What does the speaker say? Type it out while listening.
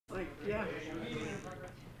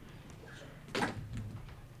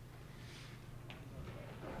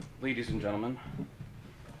Ladies and gentlemen,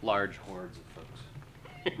 large hordes of folks.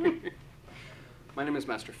 My name is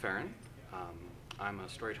Master Farron. I'm a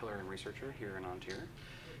storyteller and researcher here in An Tir,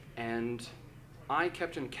 and I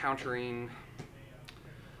kept encountering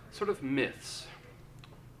sort of myths,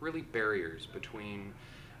 really barriers between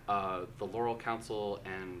the Laurel Council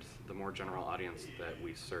and the more general audience that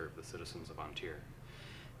we serve, the citizens of An Tir.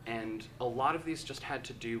 And a lot of these just had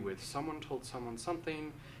to do with someone told someone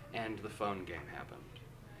something and the phone game happened.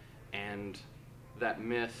 And that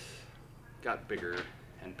myth got bigger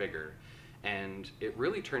and bigger, and it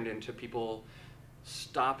really turned into people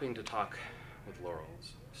stopping to talk with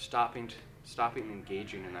Laurels, stopping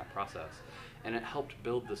engaging in that process, and it helped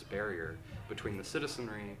build this barrier between the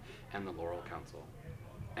citizenry and the Laurel Council.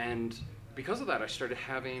 And because of that, I started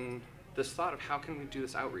having this thought of how can we do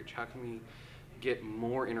this outreach? How can we get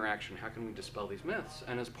more interaction? How can we dispel these myths?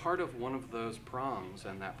 And as part of one of those prongs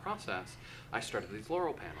and that process, I started these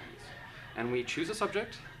Laurel panels. And we choose a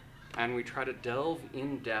subject, and we try to delve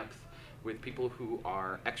in depth with people who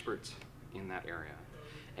are experts in that area,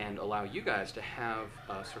 and allow you guys to have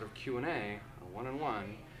a sort of Q&A, a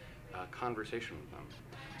one-on-one conversation with them.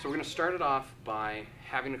 So we're going to start it off by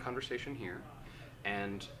having a conversation here,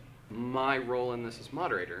 and my role in this is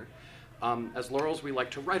moderator. As Laurels, we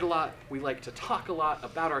like to write a lot, we like to talk a lot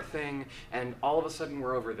about our thing, and all of a sudden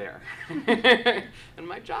we're over there. And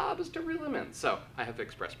my job is to reel them in. So I have to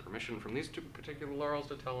express permission from these two particular Laurels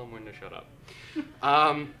to tell them when to shut up.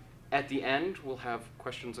 At the end, we'll have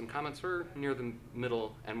questions and comments, or near the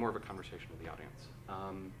middle, and more of a conversation with the audience.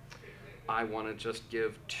 I want to just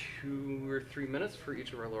give 2 or 3 minutes for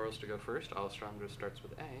each of our Laurels to go first. Alessandra starts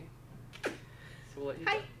with A. So we'll let you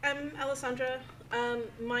Hi, go. I'm Alessandra.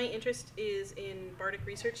 My interest is in bardic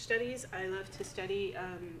research studies. I love to study,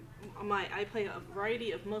 I play a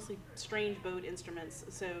variety of mostly strange bowed instruments,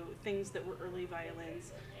 so things that were early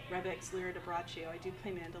violins, rebecs, lira da braccio. I do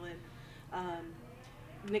play mandolin,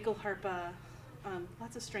 nickel harpa,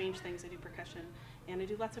 lots of strange things. I do percussion, and I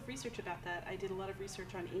do lots of research about that. I did a lot of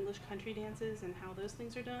research on English country dances and how those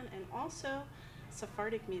things are done, and also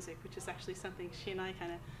Sephardic music, which is actually something she and I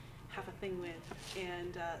kind of have a thing with,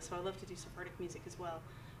 and so I love to do Sephardic music as well.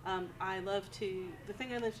 The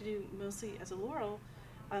thing I love to do mostly as a Laurel,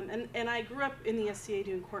 and I grew up in the SCA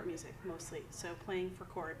doing court music mostly, so playing for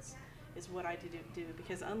courts is what I do,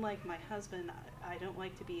 because unlike my husband, I don't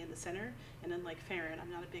like to be in the center, and unlike Farron, I'm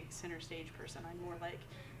not a big center stage person. I'm more like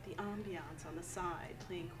the ambiance on the side,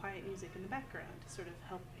 playing quiet music in the background to sort of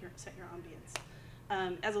help set your ambience.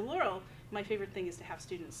 As a Laurel, my favorite thing is to have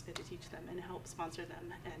students and to teach them and help sponsor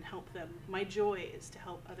them and help them. My joy is to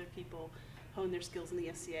help other people hone their skills in the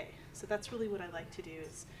SCA. So that's really what I like to do,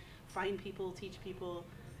 is find people, teach people,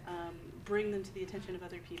 bring them to the attention of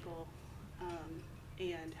other people,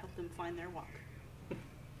 and help them find their walk.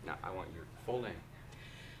 Now, I want your full name.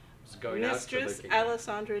 Just going Mistress out to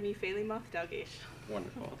Alessandra Nifelimoth Dalgash.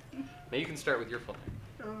 Wonderful. Now you can start with your full name.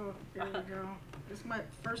 Oh, there we go. This my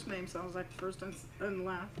first name sounds like the first and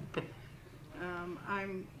last.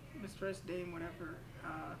 I'm Mistress Dame whatever.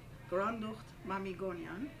 Granducht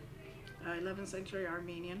Mamigonian, 11th century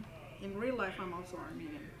Armenian. In real life, I'm also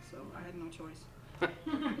Armenian, so I had no choice.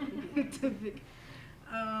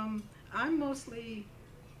 I'm mostly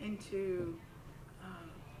into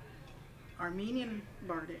Armenian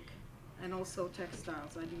bardic and also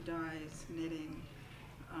textiles. I do dyes, knitting,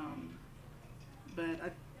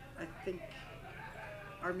 but I think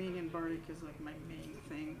Armenian bardic is like my main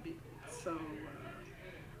thing. So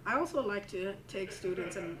I also like to take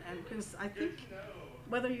students, and because I think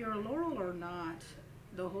whether you're a Laurel or not,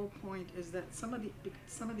 the whole point is that some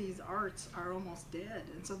of these arts are almost dead,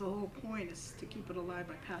 and so the whole point is to keep it alive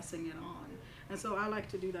by passing it on. And so I like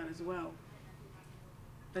to do that as well.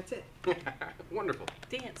 That's it. Wonderful.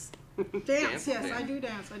 Dance. Dance, yes, I do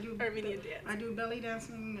dance. I do Armenian dance. I do belly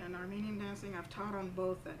dancing and Armenian dancing. I've taught on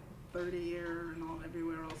both at 30 year and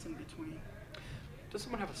everywhere else in between. Does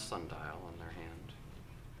someone have a sundial on their hand?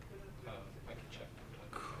 I can check.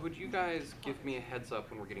 Could you guys give me a heads up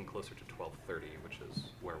when we're getting closer to 12:30, which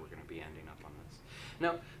is where we're going to be ending up on this?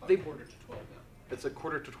 Now, they quarter to 12 now. It's a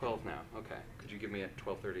quarter to 12 now. Okay. Could you give me at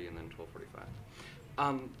 12:30 and then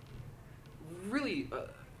 12:45? Really.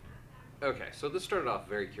 Okay, so this started off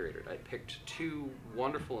very curated. I picked 2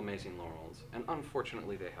 wonderful, amazing Laurels, and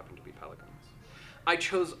unfortunately they happen to be pelicans. I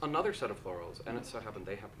chose another set of Laurels, and it so happened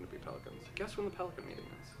they happen to be pelicans. Guess when the pelican meeting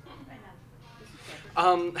is?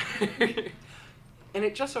 And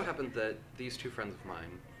it just so happened that these 2 friends of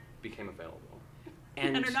mine became available.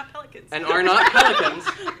 And are not pelicans. And are not pelicans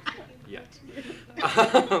yet.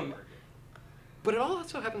 But it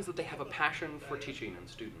also happens that they have a passion for teaching and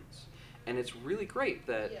students. And it's really great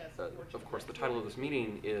that, of course, the title of this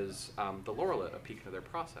meeting is The Laurel, a peek into their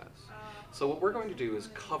process. So what we're going to do is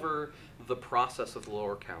cover the process of the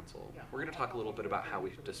Laurel Council. We're going to talk a little bit about how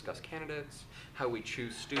we discuss candidates, how we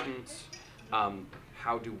choose students,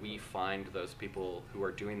 how do we find those people who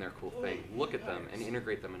are doing their cool thing, look at them, and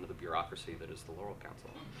integrate them into the bureaucracy that is the Laurel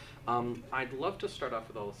Council. I'd love to start off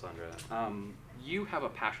with Alessandra. You have a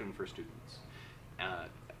passion for students,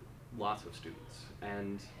 lots of students,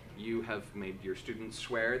 and you have made your students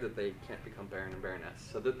swear that they can't become baron and baroness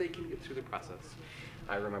so that they can get through the process.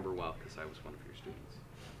 I remember well because I was one of your students.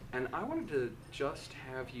 And I wanted to just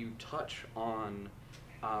have you touch on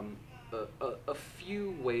a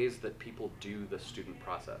few ways that people do the student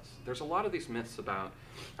process. There's a lot of these myths about,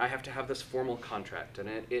 I have to have this formal contract and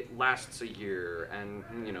it lasts a year and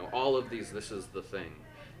all of these, this is the thing.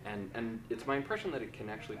 And it's my impression that it can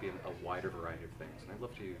actually be a wider variety of things. And I'd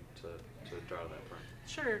love you to draw that from.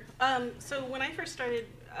 Sure. So when I first started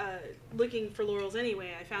looking for laurels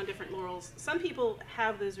anyway, I found different laurels. Some people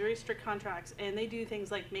have those very strict contracts, and they do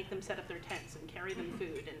things like make them set up their tents and carry them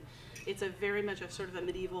food. And it's a very much a sort of a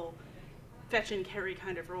medieval fetch and carry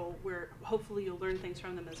kind of role where hopefully you'll learn things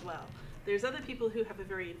from them as well. There's other people who have a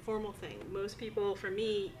very informal thing. Most people, for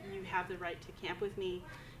me, you have the right to camp with me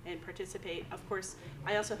and participate. Of course,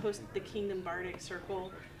 I also host the Kingdom Bardic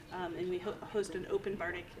Circle, and we host an open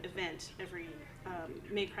Bardic event every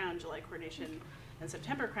May Crown, July Coronation, and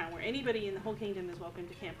September Crown, where anybody in the whole kingdom is welcome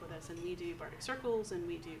to camp with us, and we do Bardic Circles, and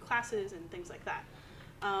we do classes and things like that.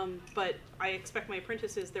 But I expect my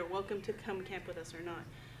apprentices, they're welcome to come camp with us or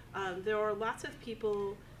not. There are lots of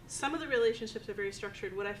people, some of the relationships are very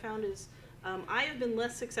structured. What I found is I have been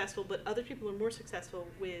less successful, but other people are more successful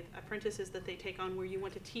with apprentices that they take on where you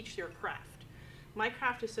want to teach your craft. My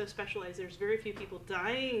craft is so specialized, there's very few people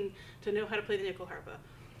dying to know how to play the nickel harpa.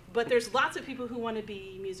 But there's lots of people who want to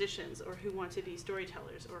be musicians or who want to be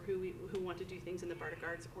storytellers or who want to do things in the Bardic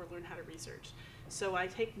arts or learn how to research. So I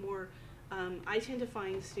take more, I tend to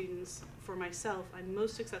find students, for myself, I'm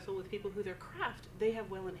most successful with people who their craft, they have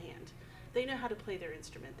well in hand. They know how to play their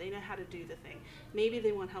instrument, they know how to do the thing. Maybe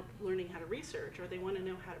they want help learning how to research, or they want to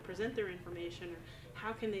know how to present their information, or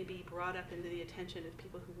how can they be brought up into the attention of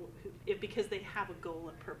people because they have a goal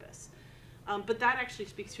and purpose. But that actually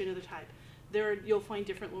speaks to another type. You'll find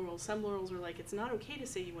different laurels. Some laurels are like, it's not okay to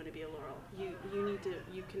say you want to be a laurel. You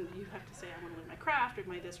have to say, I want to learn my craft, or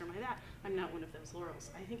my this, or my that. I'm not one of those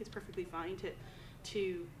laurels. I think it's perfectly fine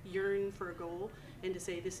to yearn for a goal and to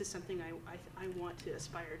say, this is something I want to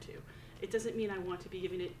aspire to. It doesn't mean I want to be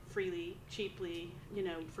giving it freely, cheaply,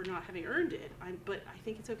 for not having earned it. But I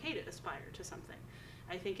think it's okay to aspire to something.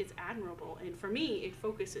 I think it's admirable, and for me, it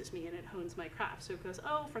focuses me and it hones my craft. So it goes,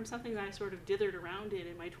 from something that I sort of dithered around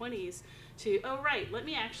in my 20s to, right, let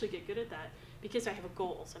me actually get good at that because I have a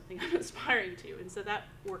goal, something I'm aspiring to, and so that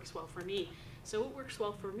works well for me. So it works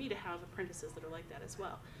well for me to have apprentices that are like that as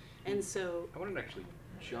well. And so I wanted to actually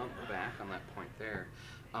jump back on that point there.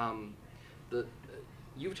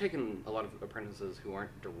 You've taken a lot of apprentices who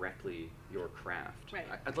aren't directly your craft. Right.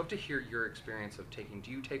 I'd love to hear your experience of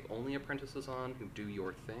do you take only apprentices on who do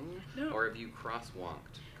your thing? No. Or have you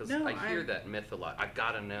crosswalked? Because No, I hear that myth a lot. I've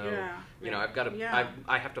got to know, I've got to, Yeah.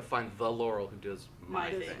 I have to find the Laurel who does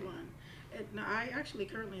my This thing. One. No,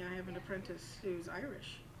 currently I have an apprentice who's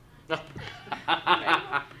Irish.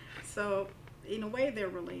 So in a way they're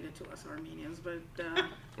related to us Armenians, but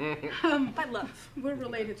by love. we're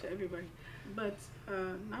related to everybody. But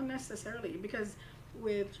not necessarily, because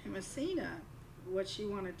with Messina, what she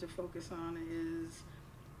wanted to focus on is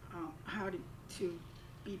how to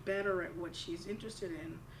be better at what she's interested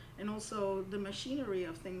in, and also the machinery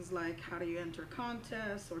of things like how do you enter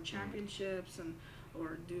contests or championships,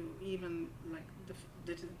 or do even like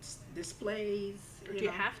the displays. Or do you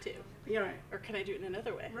have to? Yeah. Right. Or can I do it in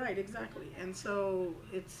another way? Right, exactly. And so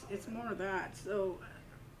it's more of that. So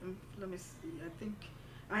let me see. I think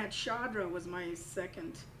I had Shadra was my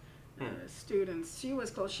second student. She was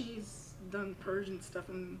close. She's done Persian stuff,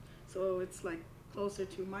 and so it's like closer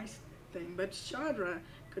to my thing. But Shadra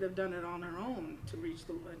could have done it on her own to reach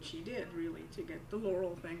and she did really to get the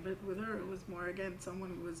Laurel thing. But with her, it was more again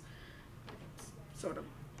someone who was sort of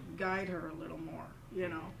guide her a little more,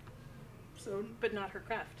 So, but not her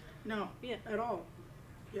craft. No, at all.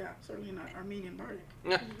 Yeah, certainly not Armenian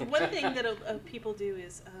Bardic. One thing that people do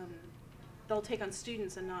is they'll take on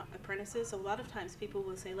students and not apprentices. So a lot of times people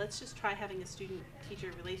will say, let's just try having a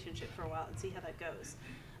student-teacher relationship for a while and see how that goes.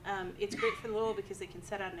 It's great for the Laurel because they can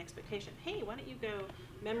set out an expectation. Hey, why don't you go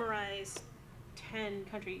memorize 10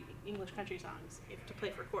 English country songs to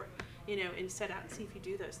play for court, and set out and see if you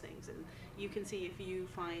do those things. And you can see if you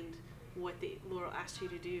find what the Laurel asked you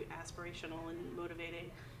to do aspirational and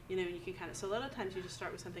motivating. You know, you can kind of, so a lot of times you just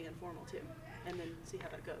start with something informal too, and then see how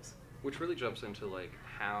that goes. Which really jumps into like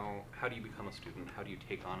how do you become a student? How do you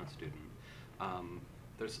take on a student?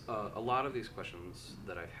 There's a lot of these questions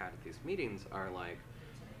that I've had at these meetings are like,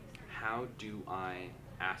 how do I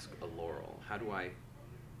ask a Laurel? How do I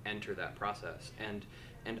enter that process? And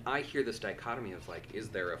I hear this dichotomy of like, is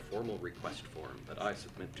there a formal request form that I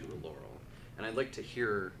submit to a Laurel? And I'd like to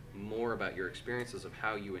hear more about your experiences of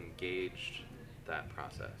how you engaged that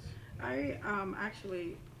process. I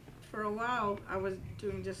actually, for a while, I was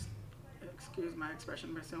doing just, excuse my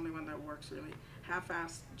expression, but it's the only one that works really,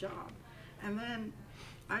 half-assed job. And then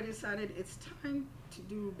I decided it's time to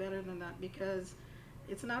do better than that, because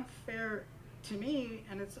it's not fair to me,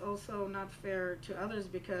 and it's also not fair to others,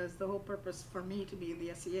 because the whole purpose for me to be in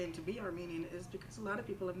the SCA and to be Armenian is because a lot of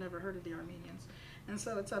people have never heard of the Armenians. And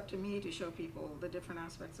so it's up to me to show people the different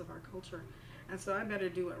aspects of our culture. And so I better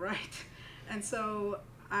do it right. And so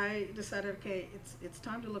I decided, okay, it's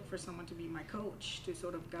time to look for someone to be my coach, to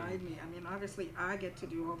sort of guide me. I mean, obviously I get to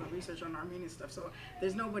do all the research on Armenian stuff, so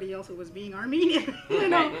there's nobody else who was being Armenian, you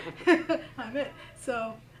know. I'm it.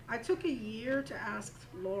 So I took a year to ask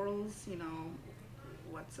Laurels, you know,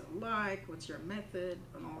 what's it like, what's your method,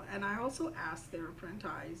 and all. And I also asked their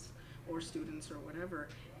apprentices or students or whatever,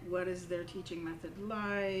 what is their teaching method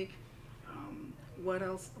like? What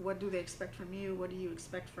else? What do they expect from you? What do you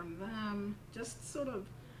expect from them? Just sort of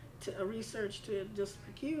a research to just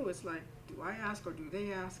pick you. It's like, do I ask or do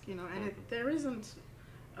they ask? You know, and there isn't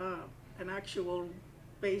an actual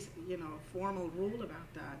base, you know, formal rule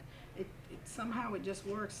about that. It somehow it just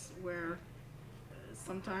works where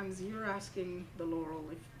sometimes you're asking the Laurel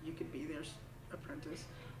if you could be their apprentice.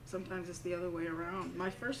 Sometimes it's the other way around.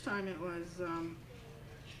 My first time it was,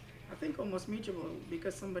 I think, almost mutual,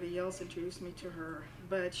 because somebody else introduced me to her,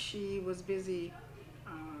 but she was busy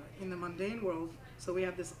in the mundane world, so we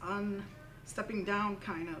had this stepping down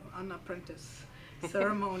kind of unapprentice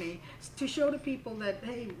ceremony to show to people that,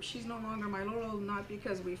 hey, she's no longer my Laurel, not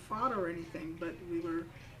because we fought or anything, but we were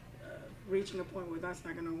reaching a point where that's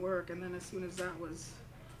not going to work. And then as soon as that was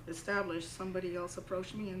established, somebody else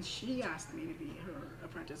approached me and she asked me to be her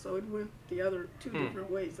apprentice. So it went the other two different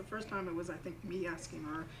ways. The first time it was, I think, me asking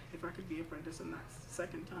her if I could be apprentice, and that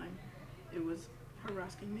second time it was her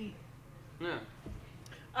asking me. Yeah.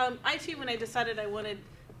 I too, when I decided I wanted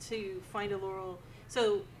to find a Laurel,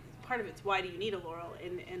 so part of it's, why do you need a Laurel?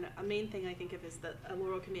 And a main thing I think of is that a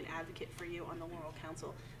Laurel can be an advocate for you on the Laurel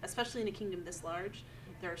Council, especially in a kingdom this large.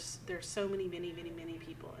 There's so many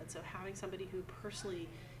people, and so having somebody who personally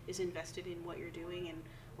is invested in what you're doing and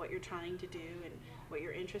what you're trying to do and what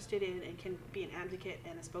you're interested in, and can be an advocate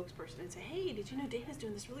and a spokesperson and say, hey, did you know Dana's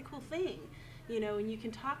doing this really cool thing? You know, and you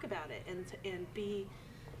can talk about it and be,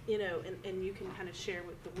 you know, and you can kind of share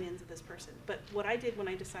with the wins of this person. But what I did when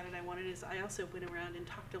I decided I wanted is I also went around and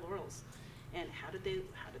talked to Laurels, and how did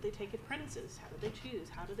they take apprentices? How did they choose?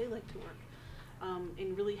 How do they like to work?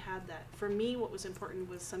 And really had that. For me, what was important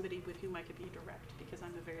was somebody with whom I could be direct, because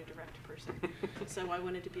I'm a very direct person. So I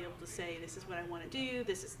wanted to be able to say, this is what I want to do,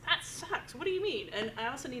 that sucks, what do you mean? And I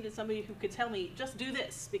also needed somebody who could tell me, just do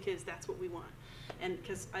this, because that's what we want. And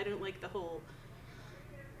because I don't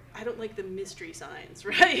like the mystery signs,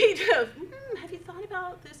 right? Of, have you thought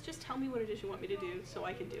about this? Just tell me what it is you want me to do so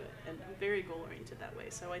I can do it. And I'm very goal-oriented that way.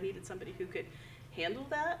 So I needed somebody who could handle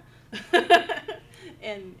that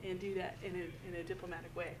and do that in a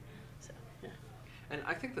diplomatic way. So, yeah. And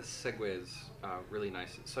I think the segue is really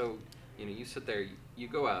nice. So, you know, you sit there, you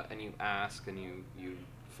go out and you ask and you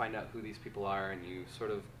find out who these people are, and you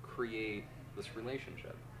sort of create this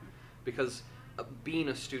relationship. Because being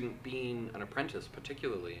a student, being an apprentice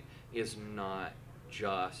particularly, is not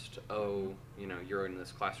just, oh, you know, you're in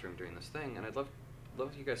this classroom doing this thing. And I'd love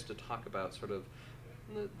you guys to talk about sort of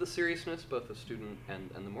the seriousness, both of student and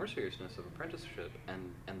the more seriousness of apprenticeship,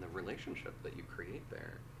 and the relationship that you create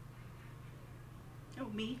there. Oh,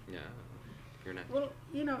 me? Yeah, you're next. Well,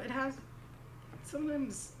 you know, it has,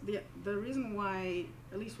 sometimes the reason why,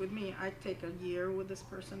 at least with me, I take a year with this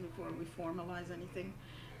person before we formalize anything,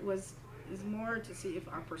 is more to see if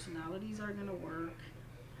our personalities are going to work,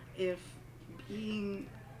 if being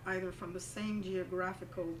either from the same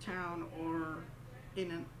geographical town or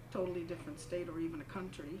in a totally different state or even a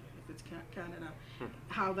country, if it's Canada,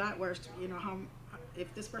 how that works, you know,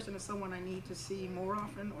 if this person is someone I need to see more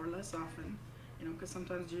often or less often, you know, because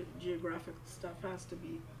sometimes geographic stuff has to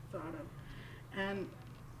be thought of. And,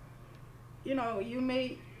 you know, you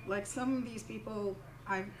may, like some of these people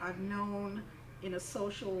I've known in a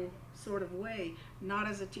social sort of way, not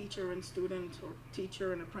as a teacher and student or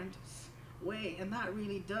teacher and apprentice way, and that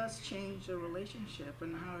really does change the relationship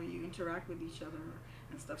and how you interact with each other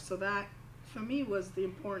and stuff. So that, for me, was the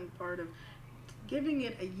important part of giving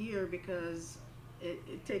it a year, because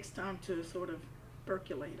it takes time to sort of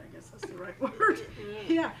percolate, I guess that's the right word.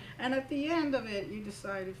 Yeah, and at the end of it, you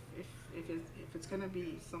decide if it's going to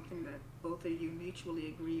be something that both of you mutually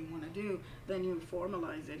agree you want to do, then you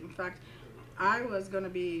formalize it. In fact, I was going to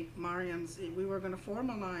be Mariam's, we were going to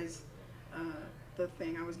formalize the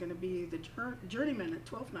thing. I was going to be the journeyman at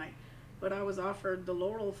 12th night, but I was offered the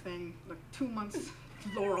Laurel thing, like 2 months,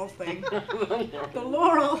 Laurel thing, the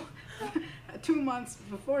Laurel 2 months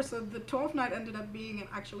before, so the 12th night ended up being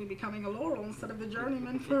actually becoming a Laurel instead of the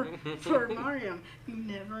journeyman for Mariam. You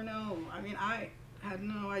never know. I mean, I had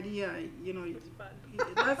no idea, you know,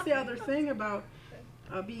 that's the other thing about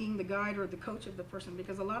being the guide or the coach of the person,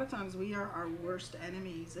 because a lot of times we are our worst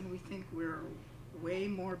enemies and we think we're way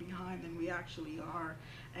more behind than we actually are.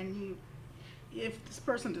 And if this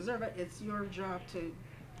person deserves it, it's your job to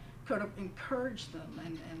kind of encourage them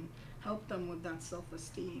and help them with that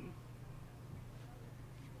self-esteem.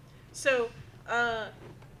 So,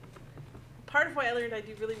 part of why I learned I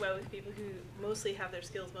do really well with people who mostly have their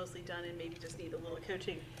skills mostly done and maybe just need a little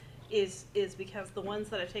coaching is because the ones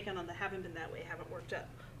that I've taken on that haven't been that way haven't worked out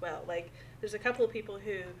well. Like, there's a couple of people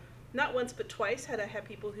who, not once but twice, I had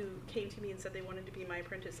people who came to me and said they wanted to be my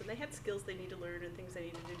apprentice, and they had skills they need to learn and things they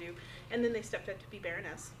needed to do, and then they stepped up to be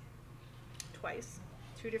Baroness. Twice.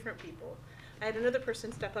 2 different people. I had another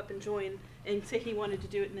person step up and join and say he wanted to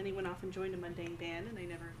do it, and then he went off and joined a mundane band, and I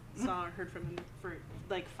never saw or heard from him for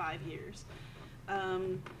like 5 years.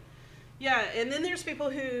 Yeah, and then there's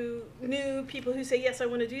people who say, yes, I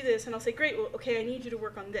want to do this, and I'll say, great, well, okay, I need you to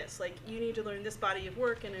work on this. Like, you need to learn this body of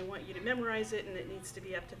work, and I want you to memorize it, and it needs to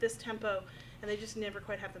be up to this tempo, and they just never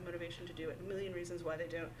quite have the motivation to do it. A million reasons why they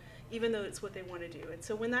don't, even though it's what they want to do. And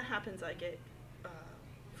so when that happens, I get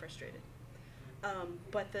frustrated.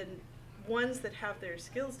 But the ones that have their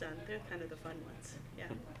skills done, they're kind of the fun ones. Yeah.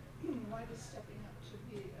 Why does stepping up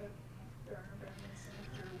to be a Baroness?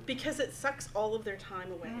 Because it sucks all of their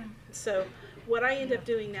time away. So what I end up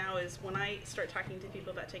doing now is when I start talking to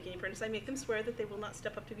people about taking apprentice, I make them swear that they will not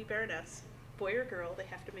step up to be Baroness. Boy or girl, they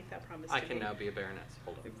have to make that promise. I can now be a Baroness.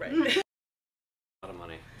 Hold on. Right. A lot of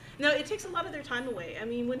money. No, it takes a lot of their time away. I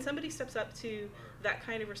mean, when somebody steps up to that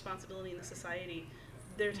kind of responsibility in the society,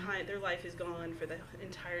 their life is gone for the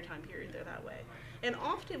entire time period they're that way. And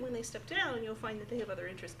often when they step down, you'll find that they have other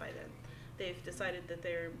interests by then. They've decided that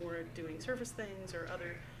they're more doing service things or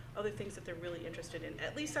other things that they're really interested in.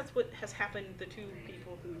 At least that's what has happened to the 2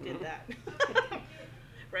 people who did that.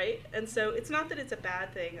 Right? And so it's not that it's a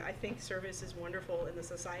bad thing. I think service is wonderful in the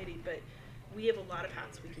society, but we have a lot of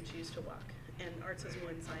hats we can choose to walk. And arts is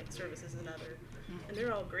one side, service is another. And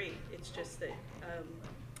they're all great. It's just that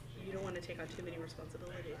you don't want to take on too many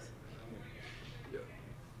responsibilities. Yeah.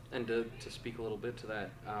 And to speak a little bit to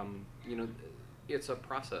that, you know, it's a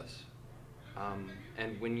process.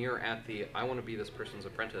 And when you're at the, I want to be this person's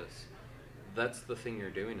apprentice, that's the thing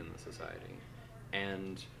you're doing in the society.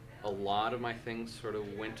 And a lot of my things sort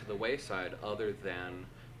of went to the wayside other than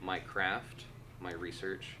my craft, my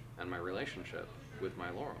research, and my relationship with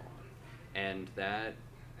my Laurel. And that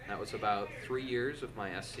was about 3 years of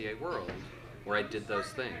my SCA world where I did those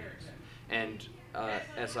things. And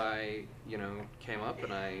as I, you know, came up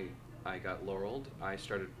and I got Laureled, I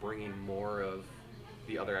started bringing more of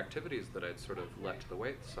the other activities that I'd sort of let to the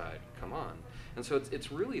wayside come on. And so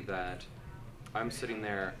it's really that I'm sitting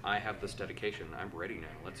there, I have this dedication, I'm ready now,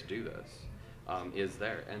 let's do this, is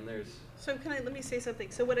there. And there's... So let me say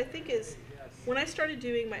something. So what I think is, when I started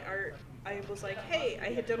doing my art, I was like, hey,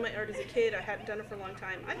 I had done my art as a kid, I hadn't done it for a long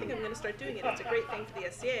time, I think I'm going to start doing it. It's a great thing for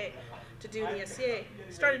the SCA to do the SCA.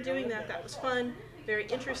 Started doing that, that was fun, very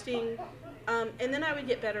interesting, and then I would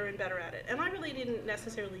get better and better at it. And I really didn't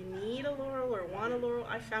necessarily need a Laurel or want a Laurel.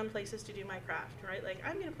 I found places to do my craft, right? Like,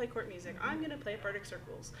 I'm going to play court music, I'm going to play at Bardic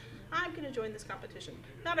circles, I'm going to join this competition.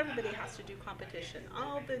 Not everybody has to do competition.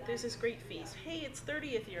 There's this great feast. Hey, it's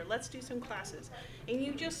 30th year, let's do some classes. And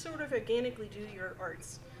you just sort of organically do your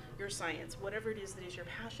arts, your science, whatever it is that is your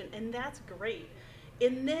passion, and that's great.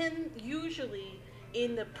 And then usually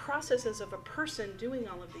in the processes of a person doing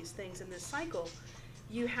all of these things in this cycle,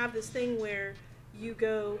 you have this thing where you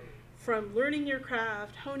go from learning your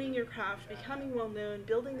craft, honing your craft, becoming well known,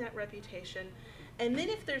 building that reputation, and then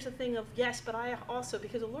if there's a thing of, yes, but I also,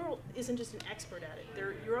 because a Laurel isn't just an expert at it,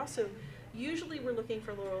 you're also, usually we're looking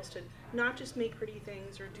for Laurels to not just make pretty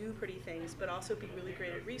things or do pretty things, but also be really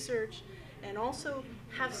great at research, and also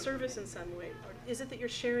have service in some way. Or is it that you're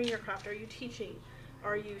sharing your craft? Are you teaching?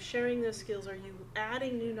 Are you sharing those skills? Are you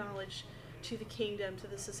adding new knowledge to the kingdom, to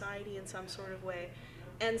the society in some sort of way.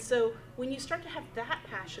 And so when you start to have that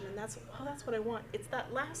passion, and that's what I want, it's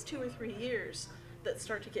that last 2 or 3 years that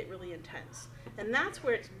start to get really intense. And that's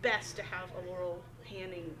where it's best to have a Laurel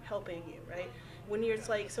helping you, right? When you're, it's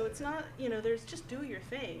like, so it's not, there's just do your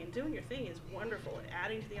thing, and doing your thing is wonderful, and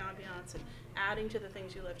adding to the ambiance, and adding to the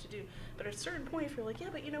things you love to do. But at a certain point, if you're like, yeah,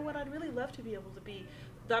 but you know what, I'd really love to be able to be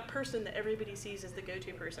that person that everybody sees as the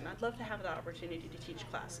go-to person. I'd love to have the opportunity to teach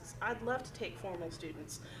classes. I'd love to take formal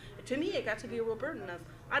students. To me, it got to be a real burden of,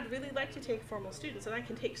 I'd really like to take formal students, and I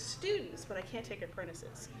can take students, but I can't take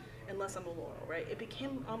apprentices unless I'm a Laurel, right? It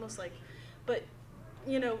became almost like, but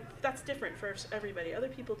that's different for everybody. Other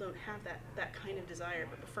people don't have that kind of desire,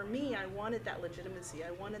 but for me, I wanted that legitimacy.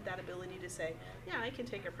 I wanted that ability to say, yeah, I can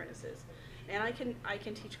take apprentices, and I can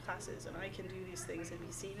teach classes, and I can do these things and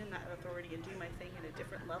be seen in that authority and do my thing at a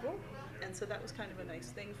different level. And so that was kind of a nice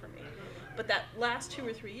thing for me. But that last 2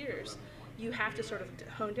 or 3 years, you have to sort of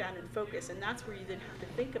hone down and focus, and that's where you then have to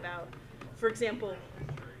think about, for example,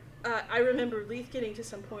 I remember Leith getting to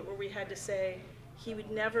some point where we had to say, he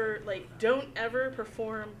would never, don't ever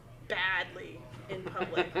perform badly in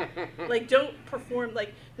public. Don't perform,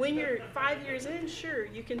 when you're 5 years in, sure,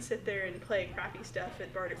 you can sit there and play crappy stuff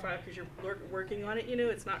at Bardic 5 because you're working on it,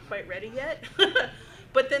 it's not quite ready yet.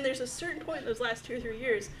 But then there's a certain point in those last 2 or 3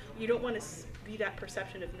 years, you don't want to be that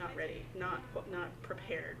perception of not ready, not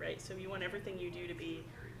prepared, right? So you want everything you do to be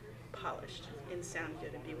polished and sound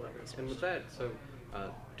good and be well researched. And with that, so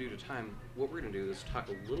due to time, what we're going to do is talk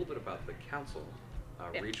a little bit about the council,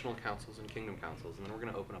 regional councils and kingdom councils, and then we're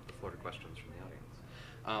going to open up the floor to questions from the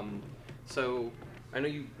audience. So I know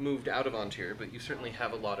you moved out of An Tir, but you certainly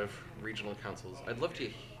have a lot of regional councils. I'd love to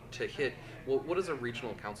hit, well, what does a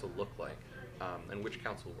regional council look like, and which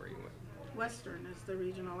council were you with? Western is the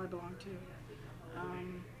regional I belong to.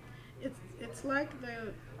 It's like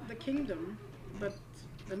the kingdom, but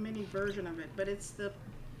the mini version of it. But it's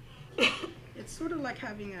sort of like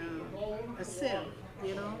having a sieve,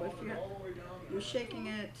 If you're shaking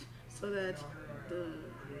it so that the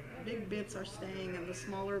big bits are staying and the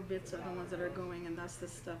smaller bits are the ones that are going, and that's the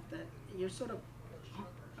stuff that you're sort of,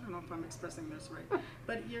 I don't know if I'm expressing this right,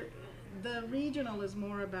 but the regional is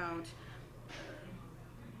more about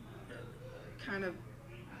kind of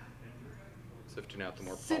sifting out the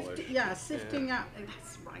more polished. Sifting out.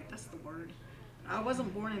 That's right. That's the word. I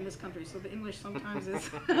wasn't born in this country, so the English sometimes is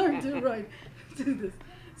hard to write to this.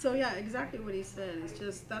 So yeah, exactly what he said. It's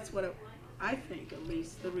just that's what I think, at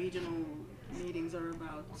least, the regional meetings are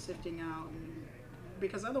about, sifting out. And,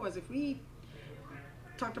 because otherwise, if we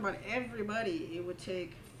talked about everybody, it would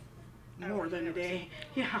take more than a day.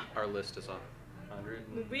 Yeah. Our list is on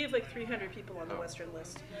 100. We have 300 people on the Western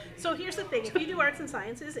list. So here's the thing: if you do arts and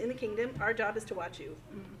sciences in the kingdom, our job is to watch you.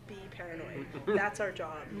 Be paranoid. That's our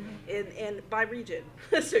job, and by region.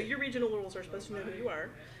 So your regional rules are supposed to know who you are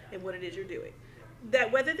and what it is you're doing.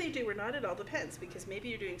 That whether they do or not, it all depends, because maybe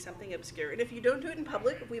you're doing something obscure, and if you don't do it in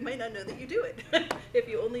public, we might not know that you do it. If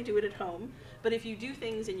you only do it at home. But if you do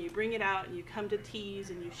things and you bring it out and you come to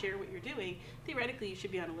teas and you share what you're doing, theoretically you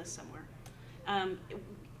should be on a list somewhere.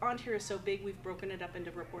 An Tir is so big, we've broken it up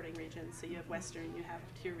into reporting regions. So you have Western, you have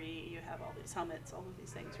Tiri, you have all these summits, all of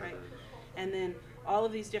these things, right? And then all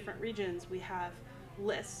of these different regions, we have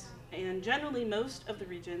lists. And generally, most of the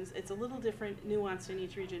regions, it's a little different nuance in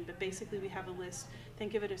each region, but basically we have a list.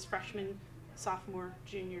 Think of it as freshman, sophomore,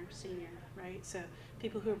 junior, senior, right? So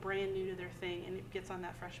people who are brand new to their thing, and it gets on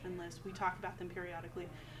that freshman list. We talk about them periodically.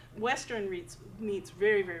 Western meets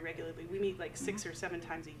very, very regularly. We meet 6 or 7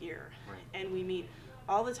 times a year, and we meet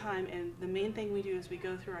all the time. And the main thing we do is we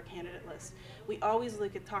go through our candidate list. We always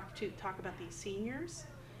talk about the seniors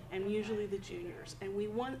and usually the juniors. And we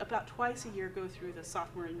about twice a year go through the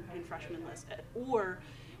sophomore and freshman list. Or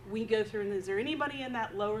we go through, and is there anybody in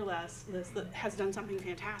that lower list that has done something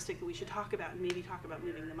fantastic that we should talk about, and maybe talk about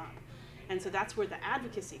moving them up. And so that's where the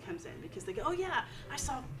advocacy comes in, because they go, oh yeah, I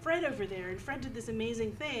saw Fred over there, and Fred did this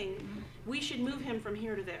amazing thing. We should move him from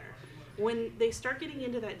here to there. When they start getting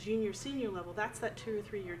into that junior, senior level, that's that 2 or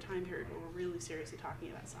 3 year time period where we're really seriously talking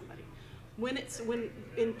about somebody. When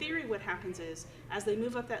in theory, what happens is, as they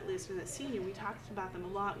move up that list and that senior, we talked about them a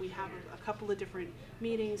lot. We have a couple of different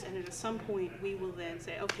meetings, and at some point, we will then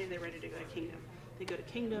say, okay, they're ready to go to kingdom. They go to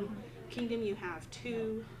kingdom. Kingdom, you have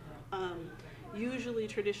 2. Usually,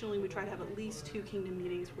 traditionally, we try to have at least 2 kingdom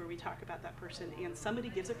meetings where we talk about that person, and somebody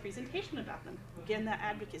gives a presentation about them. Again, that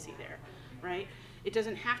advocacy there, right? It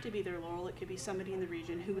doesn't have to be their Laurel. It could be somebody in the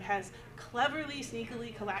region who has cleverly,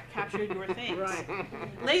 sneakily captured your things.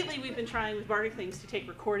 Right. Lately, we've been trying with Bardic Things to take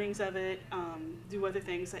recordings of it, do other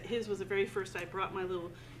things. His was the very first. I brought my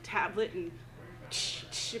little tablet and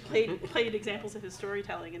played examples of his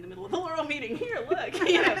storytelling in the middle of the Laurel meeting. Here, look,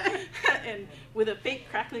 you know, and with a fake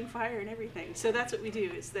crackling fire and everything. So that's what we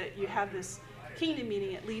do, is that you have this kingdom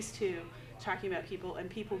meeting, at least two, talking about people, and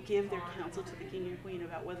people give their counsel to the king and queen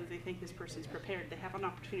about whether they think this person's prepared. They have an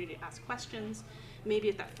opportunity to ask questions. Maybe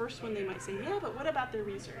at that first one they might say, yeah, but what about their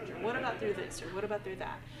research, or what about their this, or what about their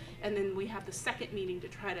that? And then we have the second meeting to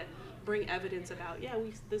try to bring evidence about, yeah,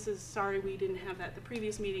 sorry we didn't have that the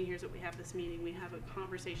previous meeting, here's what we have this meeting. We have a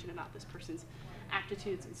conversation about this person's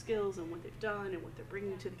aptitudes and skills and what they've done and what they're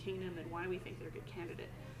bringing to the kingdom and why we think they're a good candidate.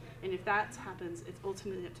 And if that happens, it's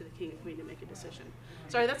ultimately up to the king and queen to make a decision.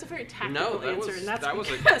 Sorry, that's a very tactical answer, and that's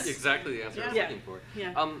because exactly the answer I was looking for.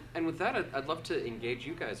 Yeah. And with that, I'd love to engage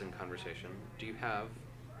you guys in conversation. Do you have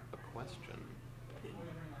a question?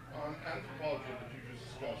 On anthropology that you just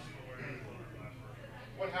discussed,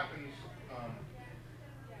 what happens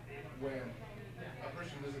when a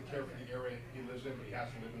person doesn't care for the area he lives in, but he has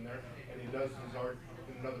to live in there, and he does his art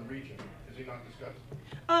in another region? Is he not discussed?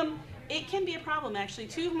 It can be a problem, actually.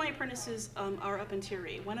 Two of my apprentices are up in Tir.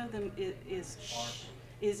 One of them is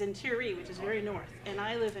in Tir, which is very north, and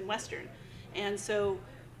I live in Western. And so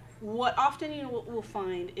what often we'll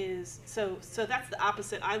find is, so that's the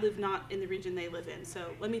opposite. I live not in the region they live in.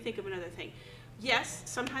 So let me think of another thing. Yes,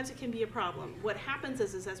 sometimes it can be a problem. What happens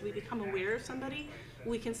is as we become aware of somebody,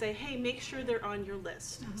 we can say, hey, make sure they're on your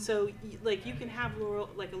list. Mm-hmm. So like you can have Laurel,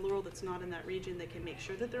 like a Laurel that's not in that region, that can make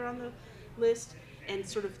sure that they're on the list and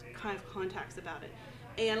sort of kind of contacts about it.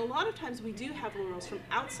 And a lot of times we do have Laurels from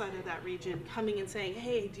outside of that region coming and saying,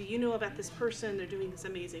 hey, do you know about this person? They're doing this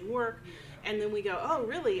amazing work. And then we go, oh,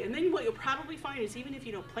 really? And then what you'll probably find is even if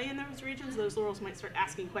you don't play in those regions, those Laurels might start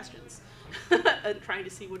asking questions and trying to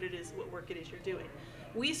see what work it is you're doing.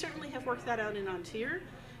 We certainly have worked that out in An Tir,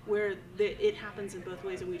 where it happens in both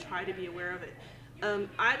ways, and we try to be aware of it.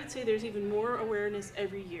 I would say there's even more awareness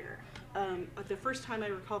every year. The first time I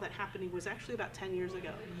recall that happening was actually about 10 years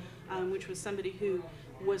ago, which was somebody who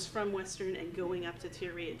was from Western and going up to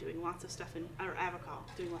Tir and doing lots of stuff or Avakal,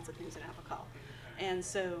 doing lots of things in Avakal. And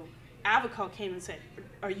so Avakal came and said,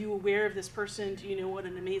 are you aware of this person? Do you know what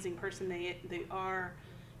an amazing person they are?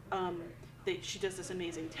 She does this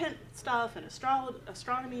amazing tent stuff and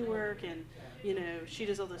astronomy work, and she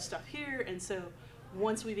does all this stuff here. And so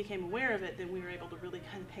once we became aware of it, then we were able to really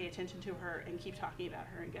kind of pay attention to her and keep talking about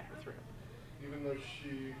her and get her through. Even though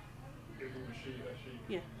she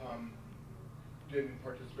didn't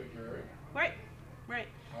participate in your area? Right.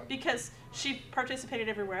 Because she participated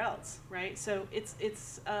everywhere else, right? So it's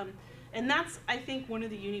and that's, I think, one of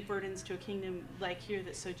the unique burdens to a kingdom like here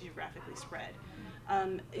that's so geographically spread.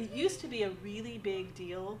 It used to be a really big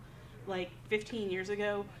deal, like 15 years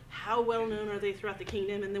ago, how well known are they throughout the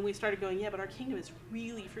kingdom? And then we started going, yeah, but our kingdom is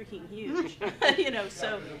really freaking huge, so. Yeah,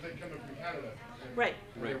 if they come from Canada, right.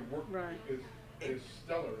 Their work is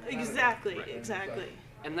stellar. Exactly.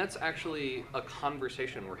 And that's actually a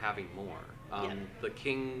conversation we're having more. The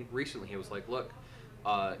king recently, he was like, look,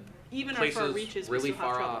 even places our far reaches, really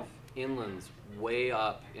far off, inlands, way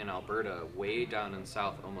up in Alberta, way down in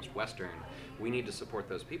south, almost western, we need to support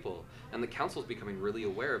those people. And the council's becoming really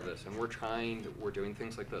aware of this, and we're doing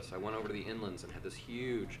things like this. I went over to the inlands and had this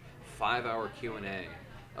huge 5-hour Q&A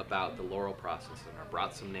about the Laurel process, and I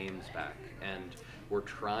brought some names back, and we're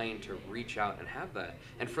trying to reach out and have that.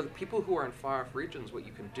 And for the people who are in far-off regions, what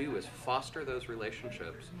you can do is foster those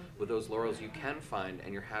relationships with those Laurels you can find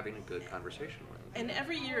and you're having a good conversation with. And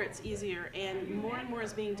every year it's easier, and more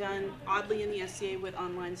is being done, oddly, in the SCA with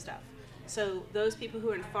online stuff. So those people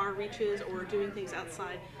who are in far reaches or doing things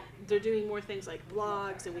outside, they're doing more things like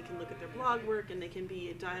blogs, and we can look at their blog work, and they can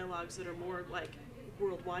be in dialogues that are more like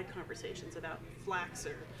worldwide conversations about flax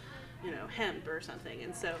or hemp or something.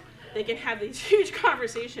 And so they can have these huge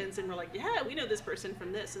conversations, and we're like, yeah, we know this person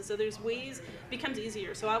from this. And so there's ways, it becomes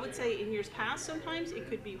easier. So I would say in years past, sometimes it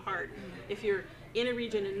could be hard. If you're in a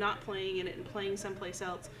region and not playing in it and playing someplace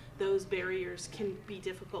else, those barriers can be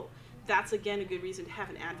difficult. That's, again, a good reason to have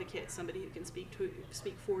an advocate, somebody who can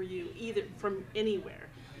speak for you, either from anywhere,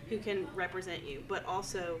 who can represent you, but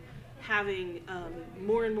also having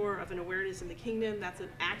more and more of an awareness in the kingdom. That's an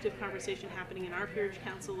active conversation happening in our parish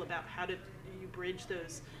council about how do you bridge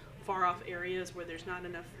those far-off areas where there's not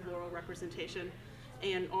enough Laurel representation,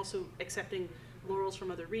 and also accepting Laurels from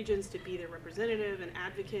other regions to be their representative and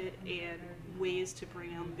advocate, and ways to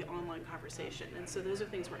bring on the online conversation. And so those are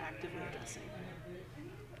things we're actively addressing.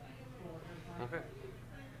 Okay.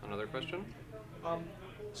 Another question?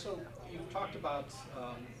 So you've talked about,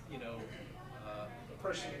 the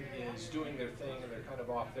person is doing their thing and they're kind of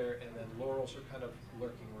off there, and then Laurels are kind of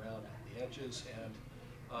lurking around at the edges and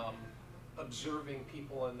observing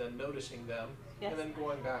people and then noticing them Yes. and then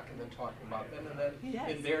going back and then talking about them, and then Yes.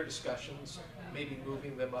 in their discussions, maybe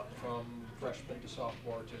moving them up from freshman to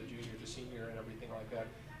sophomore to junior to senior and everything like that.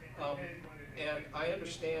 And I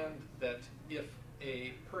understand that if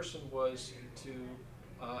a person was to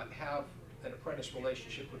have an apprentice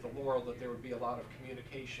relationship with the Laurel, that there would be a lot of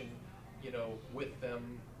communication, you know, with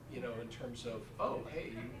them, you know, in terms of, oh,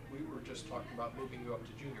 hey, we were just talking about moving you up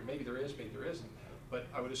to junior. Maybe there is, maybe there isn't. But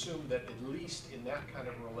I would assume that at least in that kind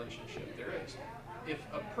of a relationship there is. If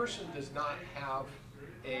a person does not have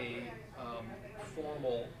a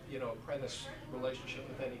formal, you know, apprentice relationship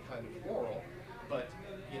with any kind of Laurel, but,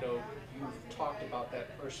 you know, you've talked about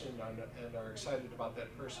that person and are excited about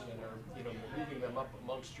that person and are, you know, moving them up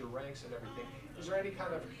amongst your ranks and everything, is there any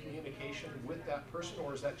kind of communication with that person,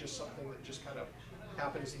 or is that just something that just kind of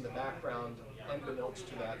happens in the background unbeknownst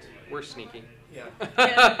to that? We're sneaky. Yeah.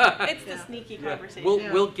 Yeah, it's the Yeah. sneaky Yeah. conversation.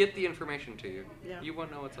 We'll get the information to you. Yeah. You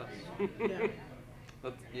won't know it's us. Yeah.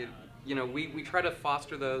 But, you know, we try to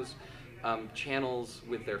foster those channels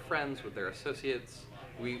with their friends, with their associates.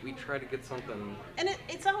 We try to get something. And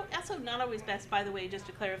it's also not always best, by the way, just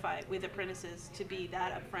to clarify, with apprentices to be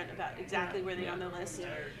that upfront about exactly where they are on the list,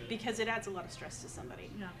 because it adds a lot of stress to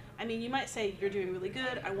somebody. Yeah. I mean, you might say, you're doing really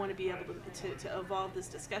good, I want to be able to evolve this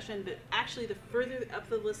discussion, but actually the further up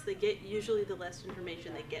the list they get, usually the less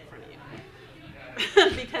information they get from you.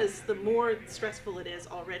 Because the more stressful it is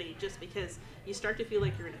already, just because you start to feel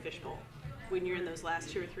like you're in a fishbowl when you're in those last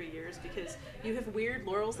 2 or 3 years, because you have weird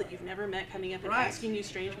Laurels that you've never met coming up and Right. asking you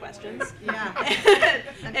strange questions. Yeah.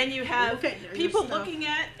 And you have Look at your people stuff. looking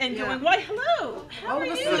at and Yeah. going, why, hello, how All are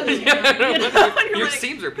of a you? sudden, You know, and you're Your like,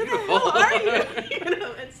 seams are "Who the beautiful." hell are you? You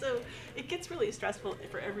know, and so it gets really stressful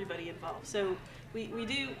for everybody involved. So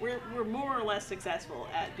we're more or less successful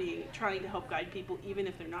at trying to help guide people, even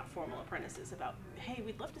if they're not formal apprentices, about, hey,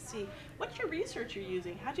 we'd love to see what's your research you're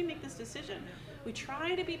using, how'd you make this decision? We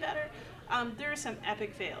try to be better. There are some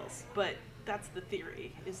epic fails, but that's the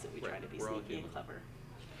theory, is that we try to be We're all sneaky and human. clever.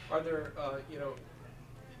 Are there, you know,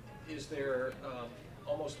 is there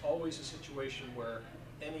almost always a situation where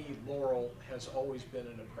any Laurel has always been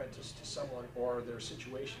an apprentice to someone, or are there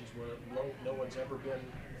situations where no one's ever been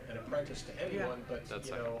an apprentice to anyone, but, That's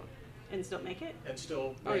you second know, one. And still make it? and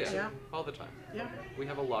still Oh makes yeah, it? all the time. Yeah. We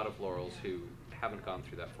have a lot of Laurels who haven't gone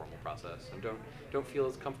through that formal process and don't feel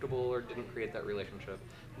as comfortable or didn't create that relationship.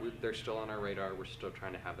 They're still on our radar. We're still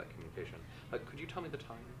trying to have that communication. Could you tell me the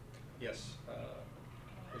time? Yes,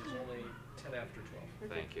 it is only 10 after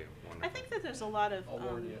 12. Thank you. I Wonderful. think that there's a lot of, I'll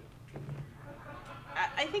warn you.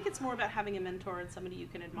 I think it's more about having a mentor and somebody you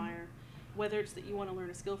can admire, whether it's that you want to learn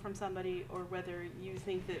a skill from somebody, or whether you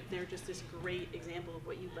think that they're just this great example of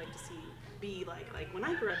what you'd like to see be like. Like, when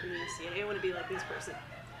I grew up in the UCA, I want to be like this person.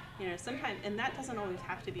 You know, sometimes, and that doesn't always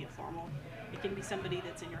have to be a formal. It can be somebody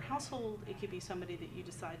that's in your household. It could be somebody that you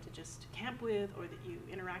decide to just camp with, or that you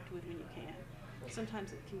interact with when you can.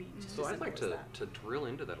 Sometimes it can be just So as I'd like simple as to drill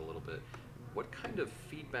into that a little bit. What kind of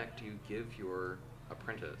feedback do you give your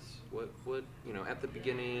apprentice? What you know, at the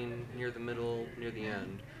beginning, near the middle, near the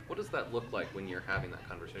end? What does that look like when you're having that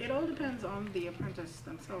conversation? It all depends on the apprentice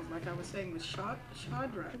themselves. Like I was saying with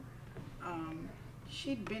Shadra,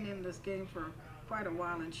 she'd been in this game for quite a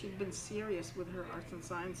while, and she'd been serious with her arts and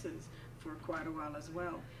sciences for quite a while as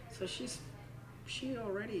well. So she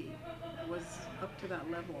already was up to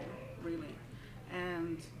that level, really.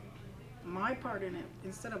 And my part in it,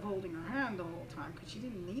 instead of holding her hand the whole time, because she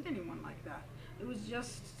didn't need anyone like that, it was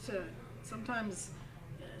just to sometimes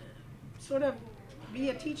sort of be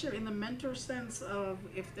a teacher in the mentor sense of,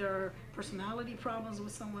 if there are personality problems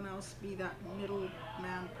with someone else, be that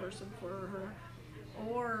middleman person for her,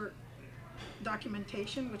 or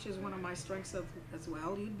documentation, which is one of my strengths as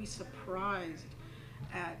well. You'd be surprised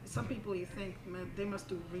at some people. You think they must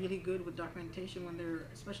do really good with documentation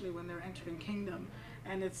especially when they're entering Kingdom,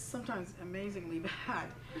 and it's sometimes amazingly bad.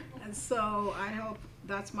 And so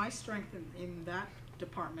that's my strength in that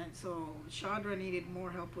department. So Shadra needed more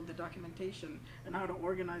help with the documentation and how to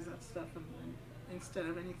organize that stuff instead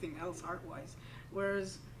of anything else art-wise.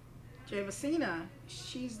 Whereas Javasina,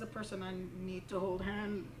 she's the person I need to hold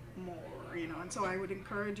hand more, you know, and so I would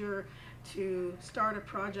encourage her to start a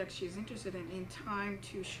project she's interested in time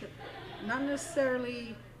to not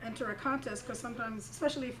necessarily enter a contest, because sometimes,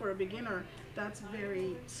 especially for a beginner, that's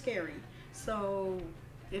very scary. So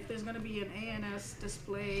if there's going to be an ANS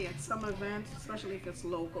display at some event, especially if it's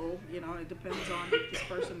local, you know, it depends on if this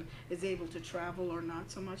person is able to travel or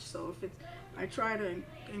not so much. So I try to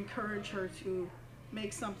encourage her to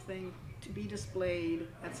make something to be displayed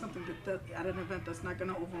at at an event that's not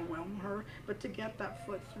going to overwhelm her, but to get that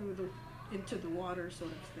foot into the water,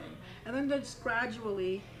 sort of thing. And then just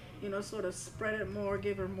gradually you know, sort of spread it more,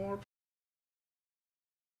 give her more.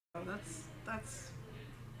 That's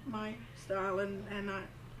my style, and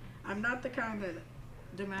I'm not the kind that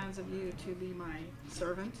demands of you to be my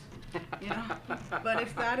servant, you know. But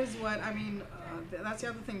if that is what I mean, that's the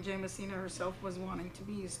other thing Jamesina herself was wanting to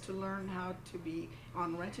be, is to learn how to be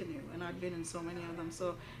on retinue, and I've been in so many of them.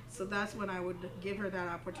 So that's when I would give her that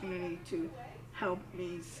opportunity to help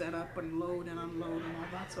me set up and load and unload and all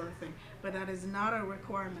that sort of thing. But that is not a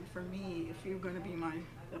requirement for me if you're going to be my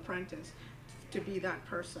apprentice, to be that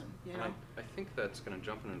person, you know. I think that's going to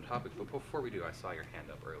jump into the topic, but before we do, I saw your hand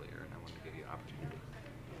up earlier, and I wanted to give you an opportunity.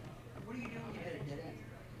 What do you do when you hit a dead end?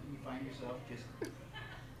 You find yourself just,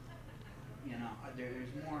 you know, there's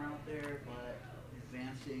more out there, but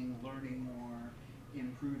advancing, learning more,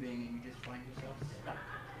 improving, and you just find yourself stuck.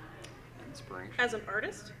 Inspiration. As an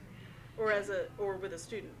artist, or with a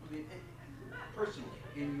student? I mean, personally,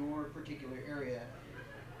 in your particular area,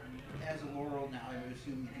 as a Laurel now, I would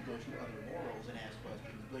assume you could go to other Laurels and ask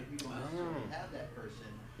questions, but you don't necessarily have that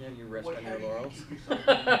person. Yeah, you rest on your How do you laurels. keep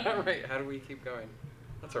yourself Right, how do we keep going?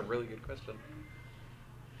 That's a really good question.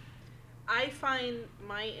 I find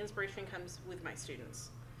my inspiration comes with my students.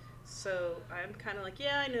 So I'm kind of like,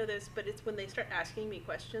 yeah, I know this, but it's when they start asking me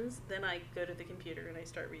questions, then I go to the computer and I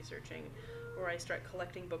start researching, or I start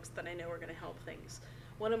collecting books that I know are going to help things.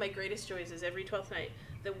 One of my greatest joys is every 12th night,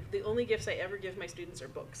 the only gifts I ever give my students are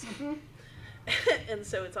books. And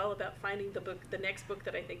so it's all about finding the next book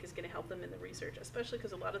that I think is going to help them in the research, especially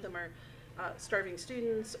because a lot of them are starving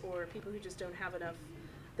students or people who just don't have enough.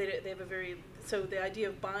 They have a so the idea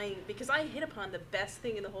of buying, because I hit upon the best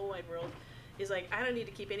thing in the whole wide world, is like, I don't need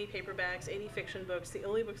to keep any paperbacks, any fiction books. The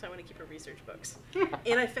only books I want to keep are research books.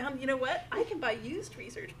 And I found, you know what? I can buy used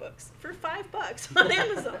research books for $5 on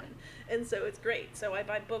Amazon. And so it's great. So I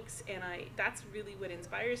buy books, and that's really what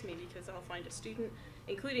inspires me, because I'll find a student,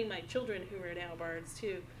 including my children who are now bards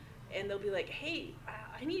too, and they'll be like, hey,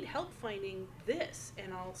 I need help finding this.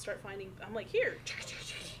 And I'll start finding, I'm like, here.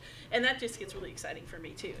 And that just gets really exciting for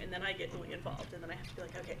me too. And then I get really involved, and then I have to be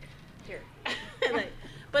like, okay, here.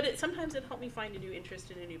 But sometimes it helped me find a new interest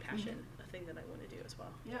and a new passion, a thing that I want to do as well.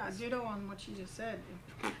 Yeah, ditto on what you just said.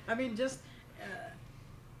 I mean, just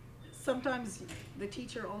sometimes the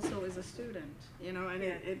teacher also is a student, you know,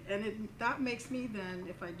 and that makes me then,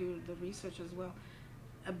 if I do the research as well,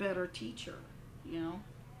 a better teacher, you know.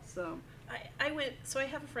 So I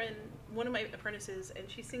have a friend, one of my apprentices, and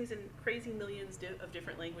she sings in crazy millions of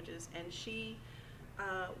different languages, and she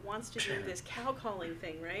wants to do this cow calling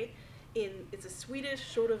thing, right? It's a Swedish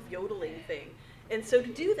sort of yodeling thing. And so to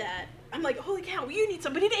do that, I'm like, holy cow, you need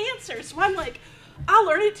somebody to answer. So I'm like, I'll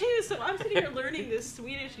learn it too. So I'm sitting here learning this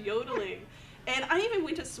Swedish yodeling. And I even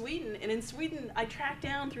went to Sweden, and in Sweden, I tracked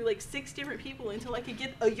down through like 6 different people until I could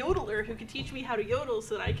get a yodeler who could teach me how to yodel,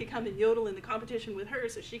 so that I could come and yodel in the competition with her,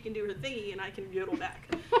 so she can do her thingy and I can yodel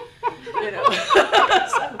back. You know,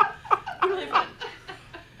 so really fun.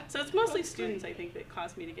 So it's mostly students, I think, that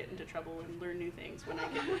cause me to get into trouble and learn new things when I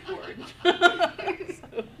get bored.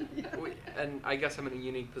 So. And I guess I'm in a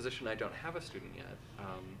unique position. I don't have a student yet.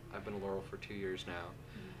 I've been a Laurel for 2 years now.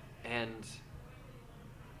 And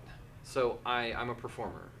so I'm a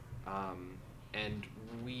performer. And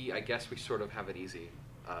I guess we sort of have it easy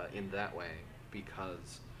in that way,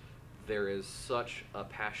 because there is such a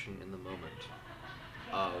passion in the moment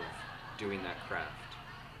of doing that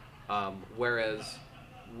craft. Whereas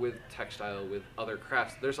with textile, with other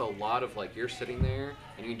crafts, there's a lot of like, you're sitting there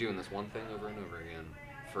and you're doing this one thing over and over again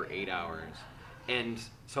for 8 hours. And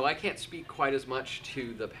so I can't speak quite as much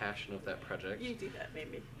to the passion of that project. You do that,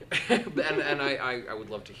 maybe. and I would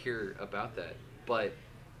love to hear about that. But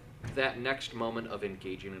that next moment of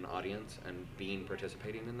engaging an audience and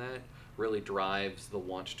participating in that really drives the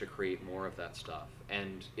want to create more of that stuff.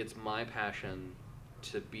 And it's my passion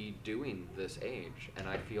to be doing this age, and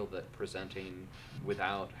I feel that presenting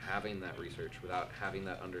without having that research, without having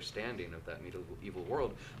that understanding of that medieval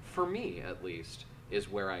world, for me at least, is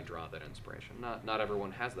where I draw that inspiration. Not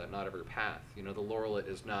everyone has that, not every path. You know, the Laureate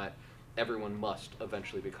is not, everyone must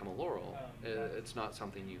eventually become a Laurel. It's not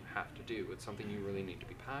something you have to do, it's something you really need to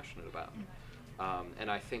be passionate about. And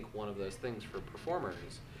I think one of those things for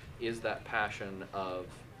performers is that passion of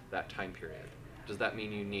that time period. Does that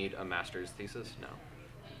mean you need a master's thesis? No.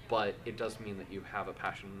 But it does mean that you have a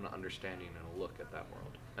passion and an understanding and a look at that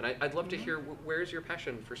world. And I'd love to hear, where's your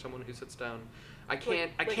passion for someone who sits down? I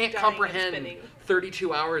can't comprehend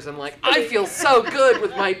 32 hours and like, I feel so good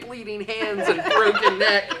with my bleeding hands and broken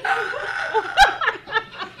neck.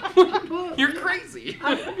 You're crazy.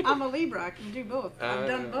 I'm a Libra. I can do both. I've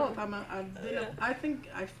done both. I think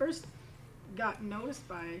I first got noticed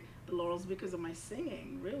by the Laurels because of my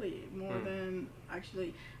singing, really, more than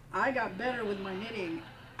actually. I got better with my knitting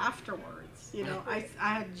afterwards. You know, I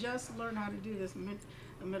had just learned how to do this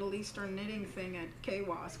Middle Eastern knitting thing at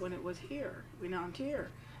KWAS when it was here, in An Tir.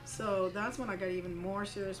 So that's when I got even more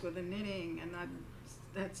serious with the knitting, and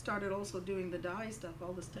I had started also doing the dye stuff,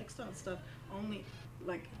 all this textile stuff, only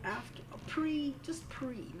like after, just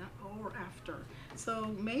pre, not or after. So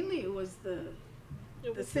mainly it was the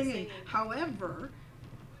singing. However,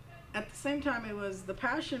 at the same time, the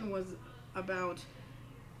passion was about,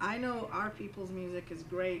 I know our people's music is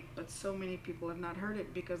great, but so many people have not heard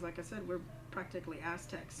it because, like I said, we're practically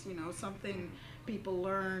Aztecs, you know, something people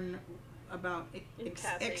learn about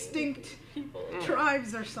extinct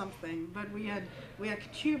tribes or something. But we had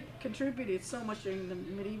contributed so much during the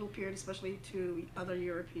medieval period, especially to other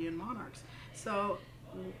European monarchs. So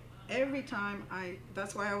every time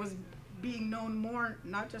that's why I was being known more,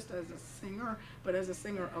 not just as a singer, but as a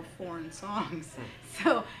singer of foreign songs.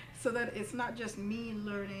 So that it's not just me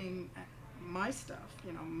learning my stuff,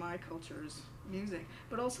 you know, my culture's music,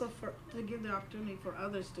 but also to give the opportunity for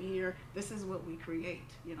others to hear, this is what we create,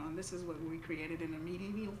 you know, and this is what we created in a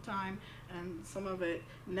medieval time, and some of it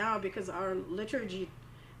now, because our liturgy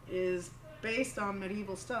is based on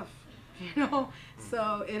medieval stuff, you know,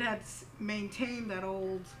 so it had maintained that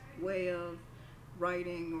old way of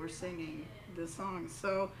writing or singing the songs.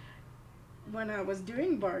 So when I was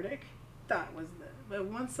doing Bardic, that was but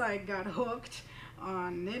once I got hooked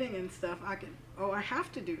on knitting and stuff, I have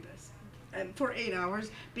to do this, and for 8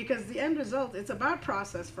 hours, because the end result, it's about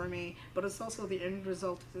process for me, but it's also the end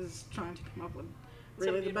result is trying to come up with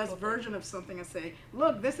really the best version of something and say,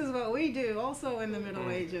 look, this is what we do also in the Middle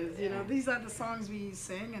Ages, you know, these are the songs we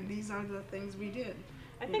sing and these are the things we did.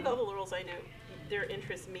 I think all the Laurels I know, their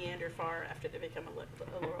interests meander far after they become a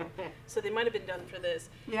Laurel. So they might have been done for this.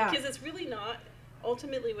 Yeah. Because it's really not,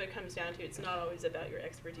 ultimately what it comes down to, it's not always about your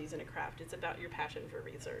expertise in a craft, it's about your passion for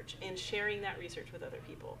research and sharing that research with other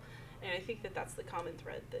people. And I think that that's the common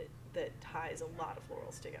thread that ties a lot of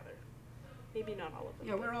Laurels together. Maybe not all of them.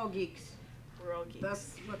 Yeah, we're all geeks. We're all geeks.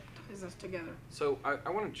 That's what ties us together. So I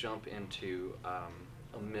want to jump into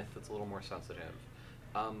a myth that's a little more sensitive.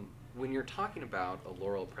 When you're talking about a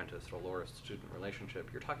Laurel apprentice or a Laurel student relationship,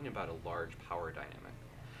 you're talking about a large power dynamic.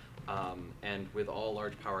 And with all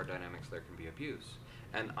large power dynamics, there can be abuse.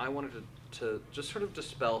 And I wanted to just sort of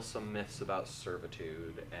dispel some myths about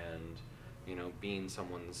servitude and, you know, being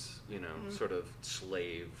someone's, you know, sort of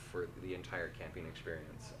slave for the entire camping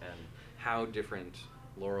experience, and how different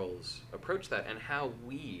Laurels approach that, and how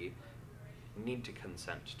we need to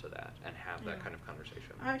consent to that and have that kind of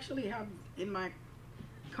conversation. I actually have in my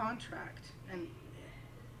contract, and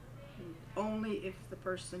only if the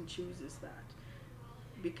person chooses that,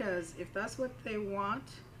 because if that's what they want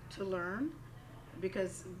to learn,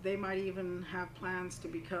 because they might even have plans to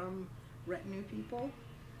become retinue people.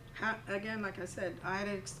 Again, like I said, I had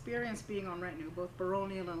experience being on retinue, both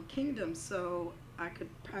baronial and kingdom, so I could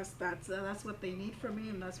pass that. So that's what they need from me,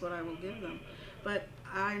 and that's what I will give them. But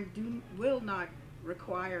I will not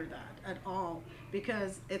require that at all,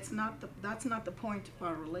 because it's not that's not the point of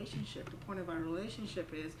our relationship. The point of our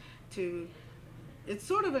relationship is it's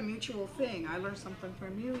sort of a mutual thing. I learn something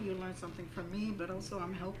from you, you learn something from me, but also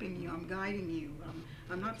I'm helping you, I'm guiding you.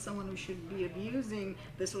 I'm not someone who should be abusing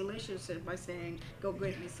this relationship by saying, go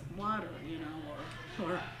get me some water, you know,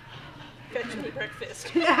 or fetch me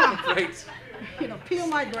breakfast. Yeah. Right. You know, peel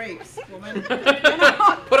my grapes, woman.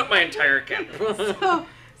 Put up my entire cap.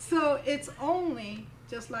 So it's only,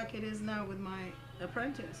 just like it is now with my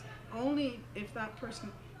apprentice, only if that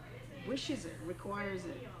person wishes it, requires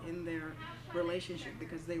it in their relationship,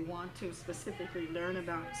 because they want to specifically learn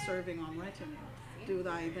about serving on retinue, do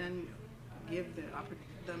I then give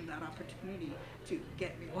them that opportunity to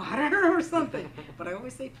get me water or something? But I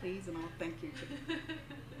always say please and I'll thank you too.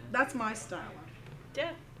 That's my style.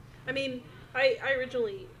 Yeah. I mean, I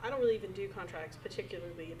don't really even do contracts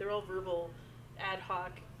particularly. They're all verbal, ad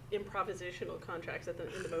hoc, improvisational contracts in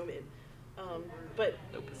the moment. But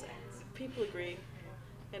people agree,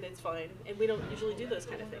 and it's fine. And we don't usually do those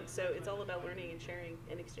kind of things. So it's all about learning and sharing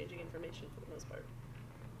and exchanging information for the most part.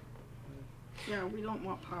 Yeah, we don't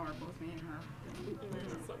want power, both me and her.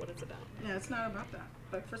 That's not what it's about. Yeah, it's not about that.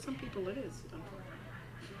 But for some people it is,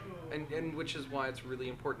 unfortunately. And which is why it's really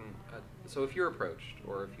important. So if you're approached,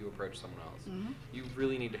 or if you approach someone else, you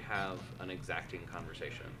really need to have an exacting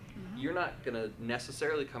conversation. You're not going to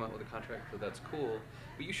necessarily come up with a contract that's cool,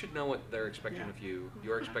 but you should know what they're expecting of you,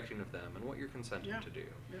 you're expecting of them, and what you're consenting to do.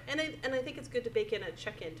 And I think it's good to bake in a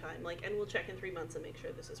check-in time, like, and we'll check in 3 months and make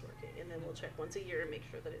sure this is working, and then we'll check once a year and make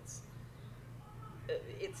sure that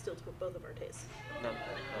it's still to both of our tastes. Not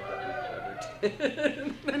that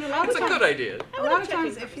And a lot it's of a times, good idea. a lot of Checking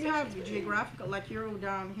times, if you have conversations. geographical, like you're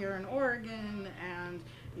down here in Oregon and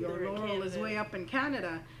your They're in Laurel is Canada. way up in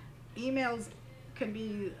Canada, emails can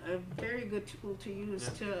be a very good tool to use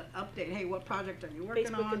to update. Hey, what project are you working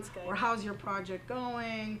Facebook on? and Skype. Or how's your project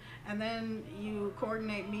going? And then you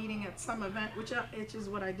coordinate meeting at some event, which is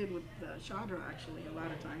what I did with Chandra actually a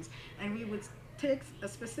lot of times. And we would take a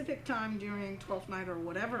specific time during 12th night or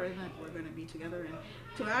whatever event we're going to be together in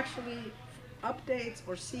to actually updates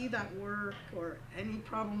or see that work or any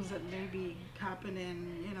problems that may be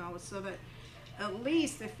happening, you know, so that at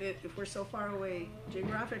least if we're so far away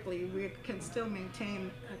geographically, we can still maintain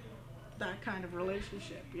that kind of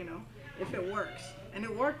relationship, you know, if it works. And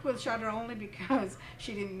it worked with Chandra only because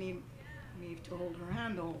she didn't need me to hold her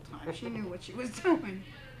hand the whole time. She knew what she was doing.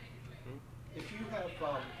 If you have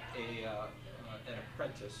an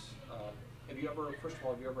apprentice, have you ever, first of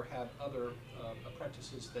all, have you ever had other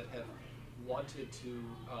apprentices that have wanted to,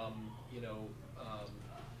 you know,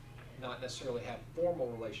 not necessarily have formal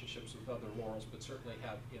relationships with other Laurels, but certainly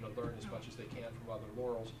have, you know, learn as much as they can from other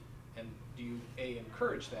Laurels? And do you, A,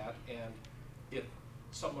 encourage that? And if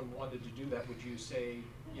someone wanted to do that, would you say,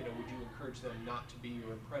 you know, would you encourage them not to be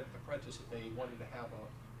your apprentice if they wanted to have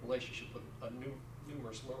a relationship with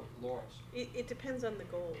numerous Laurels? It depends on the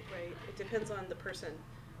goal, right? It depends on the person.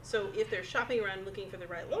 So if they're shopping around looking for the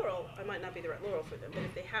right Laurel, I might not be the right Laurel for them. But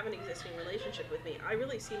if they have an existing relationship with me, I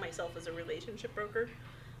really see myself as a relationship broker.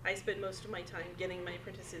 I spend most of my time getting my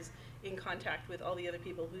apprentices in contact with all the other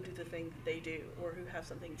people who do the thing that they do or who have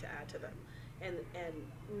something to add to them. And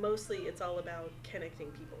mostly it's all about connecting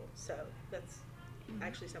people. So that's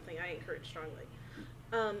actually something I encourage strongly.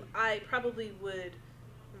 I probably would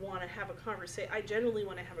want to have a conversation. I generally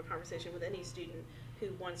want to have a conversation with any student who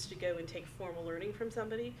wants to go and take formal learning from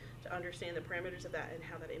somebody to understand the parameters of that and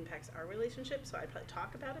how that impacts our relationship. So I'd probably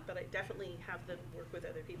talk about it, but I definitely have them work with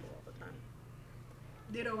other people all the time.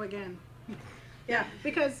 Ditto again. Yeah,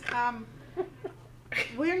 because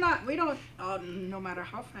we don't, no matter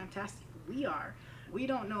how fantastic we are, we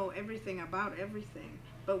don't know everything about everything,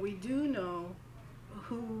 but we do know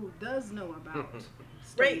who does know about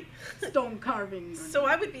Right. stone carving. So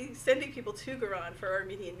I would be sending people to Garan for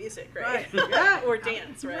Armenian music, right? Right, yeah. Or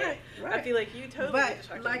dance, right? Right. I'd be like, you totally But need to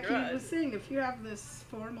talk like to he Garan. was saying, if you have this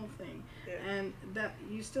formal thing, Yeah. and that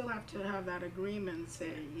you still have to have that agreement,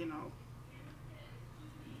 say, you know,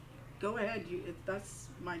 go ahead. That's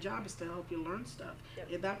my job, is to help you learn stuff. Yep.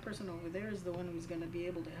 If that person over there is the one who's going to be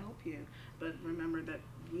able to help you, but remember that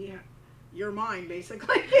you're mine,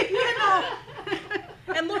 basically. You know.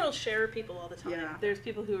 And Laurel share people all the time. Yeah. There's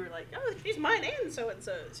people who are like, oh, she's mine and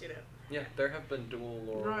so-and-so's, you know. Yeah, there have been dual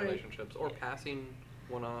Laurel Right. relationships, or passing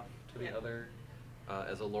one off to the Yeah. other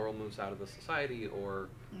as a Laurel moves out of the society or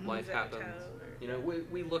life Moves out of happens. town, or- You know,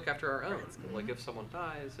 we look after our own. Grad school. Like if someone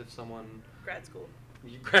dies, if someone Grad school.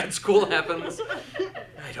 grad school happens.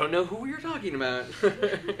 I don't know who you're talking about.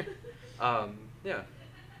 Yeah,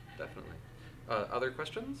 definitely. Other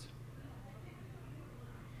questions?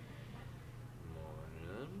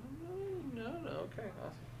 No, okay,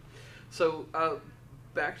 awesome. So,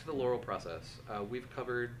 back to the Laurel process. We've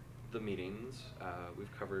covered the meetings.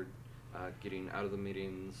 We've covered getting out of the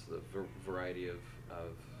meetings, the variety of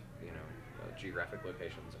geographic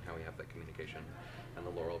locations and how we have that communication, and the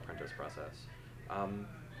Laurel apprentice process.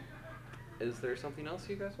 Is there something else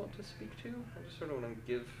you guys want to speak to? I just sort of want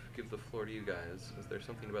to give the floor to you guys. Is there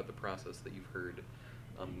something about the process that you've heard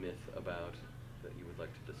a myth about that you would like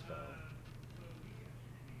to dispel?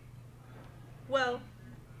 Well,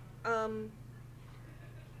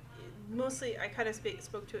 mostly I kind of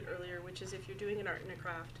spoke to it earlier, which is if you're doing an art and a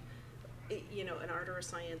craft, you know, an art or a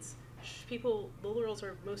science, the Laurels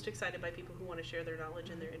are most excited by people who want to share their knowledge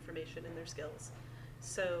and their information and their skills.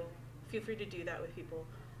 So feel free to do that with people.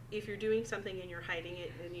 If you're doing something and you're hiding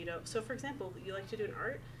it and you don't, so for example, you like to do an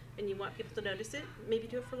art and you want people to notice it, maybe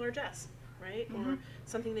do it for largesse, right? Mm-hmm. Or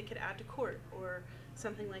something that could add to court or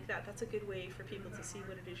something like that. That's a good way for people to see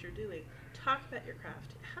what it is you're doing. Talk about your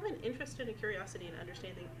craft. Have an interest and a curiosity in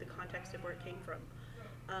understanding the context of where it came from.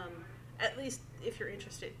 At least if you're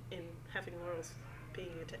interested in having Laurels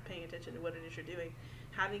paying attention to what it is you're doing,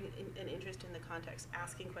 having an interest in the context,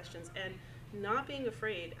 asking questions, and not being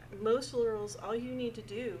afraid. Most Laurels, all you need to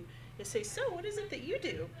do is say, so what is it that you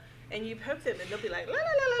do? and you poke them, and they'll be like la la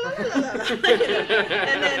la la la la la,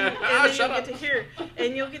 and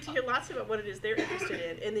then you'll get to hear lots about what it is they're interested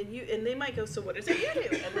in, and they might go, so what is it you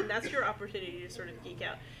do? And then that's your opportunity to sort of geek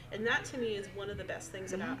out. And that to me is one of the best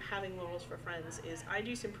things about having Laurels for Friends is I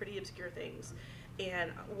do some pretty obscure things.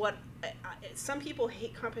 And some people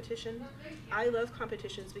hate competition. I love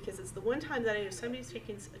competitions because it's the one time that I know somebody's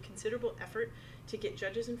taking a considerable effort to get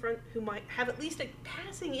judges in front who might have at least a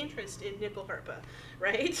passing interest in nickel harpa,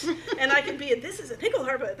 right? And I can be, this is a nickel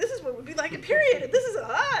harpa, this is what would be like a period, and this is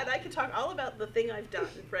and I can talk all about the thing I've done,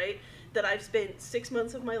 right? That I've spent 6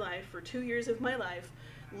 months of my life or 2 years of my life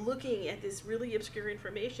looking at this really obscure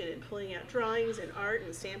information and pulling out drawings and art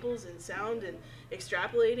and samples and sound and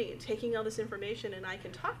extrapolating and taking all this information, and I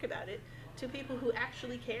can talk about it to people who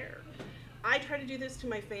actually care. I try to do this to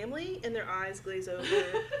my family and their eyes glaze over,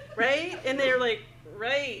 right? And they're like,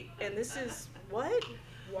 right, and this is, what?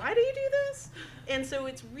 Why do you do this? And so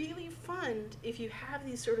it's really fun if you have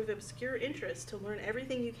these sort of obscure interests to learn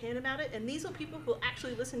everything you can about it, and these are people who will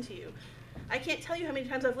actually listen to you. I can't tell you how many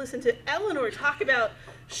times I've listened to Eleanor talk about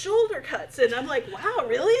shoulder cuts, and I'm like, wow,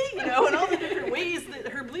 really? You know, and all the different ways that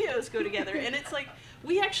her bleos go together. And it's like,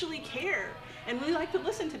 we actually care, and we like to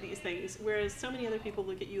listen to these things, whereas so many other people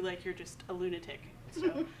look at you like you're just a lunatic.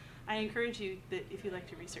 So I encourage you that if you like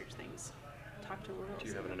to research things, talk to Laurel. Do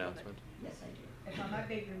you have an announcement? Yes, I do. And on my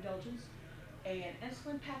big indulgence, an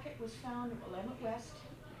insulin packet was found in Willamette West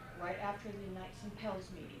right after the Knights and Pels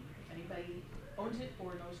meeting. If anybody owns it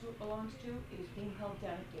or knows who it belongs to, it is being held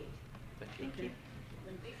down at gate. Thank you.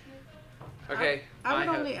 Thank you. Okay. I would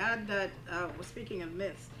only add that, speaking of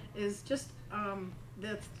myths, is just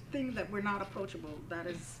the thing that we're not approachable. That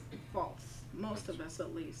is false. Most of us,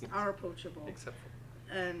 at least, are approachable. Except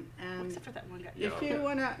for. And Except for that one guy. if you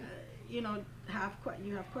wanna,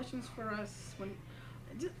 have questions for us,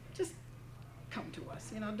 just come to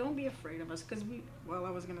us. Don't be afraid of us, because I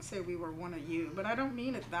was gonna say we were one of you, but I don't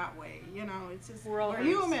mean it that way. It's just we're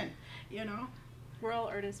human. We're all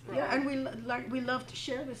artists. And we love to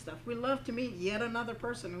share this stuff. We love to meet yet another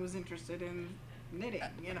person who's interested in knitting.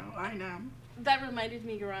 I am. That reminded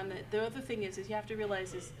me, Garan, that the other thing is you have to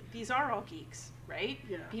realize is these are all geeks, right?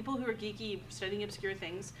 Yeah. People who are geeky, studying obscure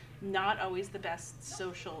things, not always the best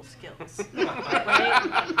social skills,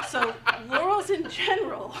 right? So Laurels in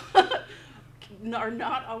general are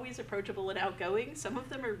not always approachable and outgoing. Some of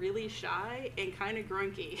them are really shy and kind of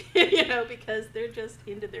grunky, because they're just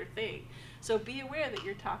into their thing. So be aware that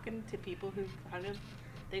you're talking to people who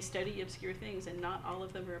they study obscure things, and not all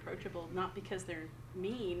of them are approachable, not because they're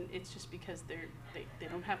mean, it's just because they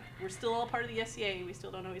don't have, we're still all part of the SCA, we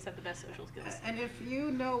still don't always have the best social skills. And if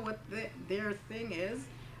you know what their thing is,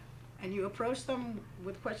 and you approach them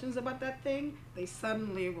with questions about that thing, they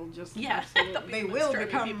suddenly will just they will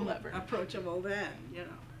become approachable then, Yeah.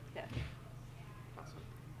 Awesome.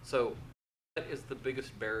 So, what is the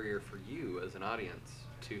biggest barrier for you as an audience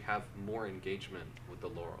to have more engagement with the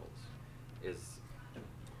Laurels?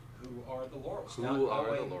 Who are the Laurels? Who not are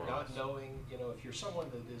knowing, the Laurels? Not knowing, if you're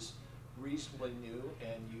someone that is reasonably new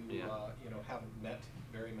and you haven't met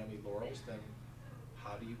very many Laurels, then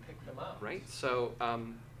how do you pick them out? Right. So,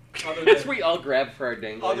 As we all grab for our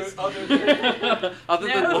danglies. Other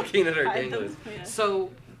than looking at our danglies. Yeah.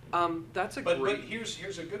 So, that's a great. But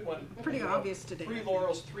here's a good one. Pretty obvious today. 3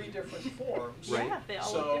 Laurels, 3 different forms. Right. Yeah, they all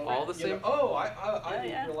So, look different. all the same. I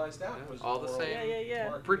didn't realize that was all the Laurel same. Yeah.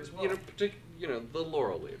 market as well. The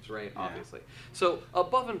laurel leaves, right? Yeah. Obviously. So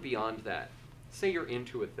above and beyond that, say you're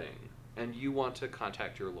into a thing and you want to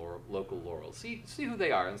contact your local Laurels, see who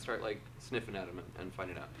they are, and start sniffing at them and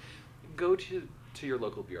finding out. Go to your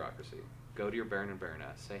local bureaucracy. Go to your baron and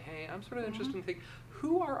baroness. Say, hey, I'm sort of interested in thinking,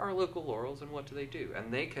 who are our local Laurels and what do they do?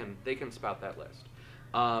 And they can spout that list.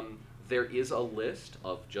 There is a list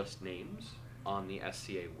of just names on the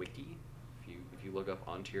SCA wiki. If you look up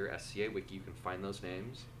An Tir SCA wiki, you can find those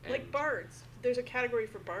names. Like bards. There's a category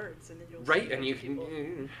for bards, and then you'll right, see and you people.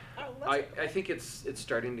 can. Oh, I think it's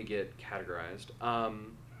starting to get categorized.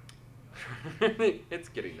 It's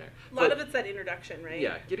getting there. A lot of it's that introduction, right?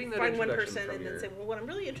 Yeah, getting that Find introduction one person from and your... then say, well, I'm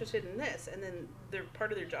really interested in this, and then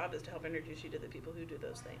part of their job is to help introduce you to the people who do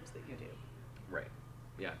those things that you do. Right.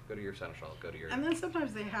 Yeah, go to your seneschal, go to your... And then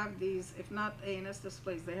sometimes they have these, if not A&S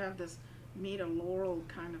displays, they have this meet a Laurel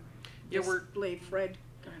kind of display Fred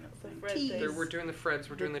kind of thing. Fred Teas. thing. We're doing the Freds,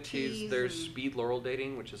 we're doing the teas. There's speed Laurel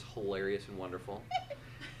dating, which is hilarious and wonderful.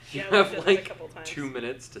 You Yeah, have we've done it a couple times. 2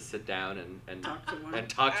 minutes to sit down and Talk to one.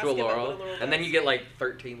 talk Ask to a him about Laurel, what a Laurel and then does. you get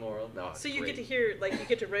 13 Laurel. No, So you get to hear, you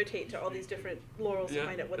get to rotate to all these different Laurels Yeah, to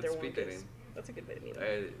find out what that's their speed work is. dating. That's a good way to meet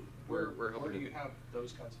them. we're Where hoping do to. you have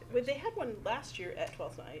those kinds of things? Well, they had one last year at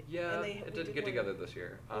 12th night. Yeah, and it we did did get one- together this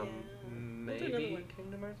year. Yeah. We'll do another Maybe one.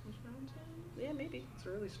 Kingdom Hearts and Friends? Yeah, maybe. It's a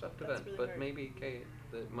really stuffed That's event, really but hard. maybe Kate,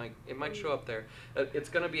 it might show up there. It's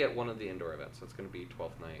going to be at one of the indoor events. It's going to be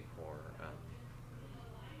 12th night or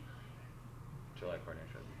July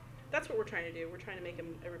Coronation. That's what we're trying to do. We're trying to make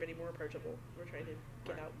everybody more approachable. We're trying to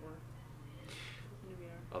get Right. out more. Here we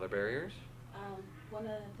are. Other barriers? One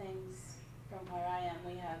of the things from where I am,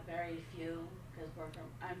 we have very few, because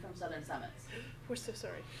I'm from Southern Summits. We're so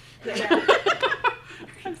sorry.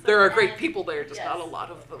 There are great And- people there, just not a yes. lot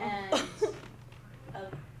of them. And,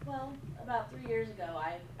 well, about 3 years ago,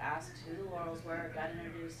 I asked who the Laurels were, got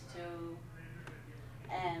introduced to,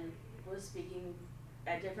 and was speaking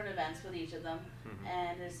at different events with each of them. Mhm.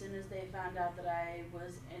 And as soon as they found out that I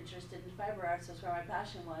was interested in fiber arts, that's where my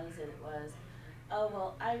passion was, it was, oh,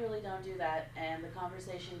 well, I really don't do that. And the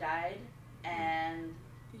conversation died, and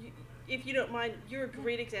If you don't mind, you're a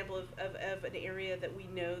great example of an area that we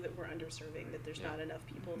know that we're underserving, that there's Yeah. not enough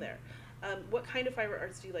people there. What kind of fiber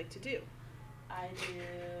arts do you like to do? I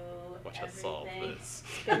do Watch us solve everything. this.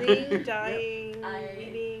 Spinning, dyeing, I-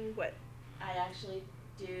 weaving, what? I actually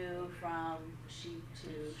do from sheep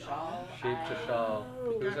to shawl. Sheep to shawl.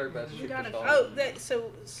 Oh. Who's our best You sheep to gotta- shawl? Oh,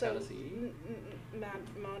 so Tennessee?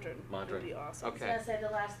 modern Modern. would be awesome. I was gonna say the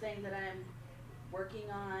last thing that I'm working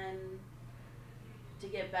on to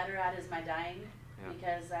get better at is my dyeing, Yeah.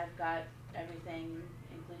 because I've got everything,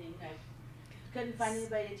 including I couldn't find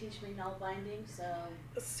anybody to teach me null binding, so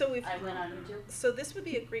So if I went on YouTube. So this would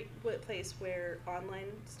be a great place where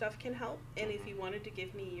online stuff can help. And if you wanted to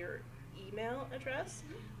give me your email address,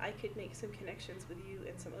 I could make some connections with you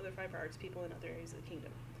and some other fiber arts people in other areas of the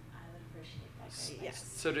kingdom. I would appreciate that very much.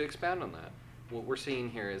 Yes. So to expand on that, what we're seeing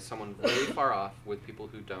here is someone really far off with people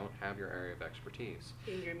who don't have your area of expertise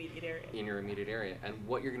In your immediate area. in your immediate area. And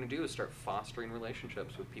what you're going to do is start fostering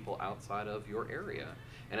relationships with people outside of your area.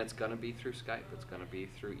 And it's going to be through Skype, it's going to be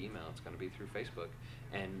through email, it's going to be through Facebook.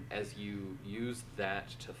 And as you use that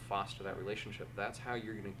to foster that relationship, that's how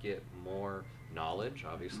you're going to get more knowledge,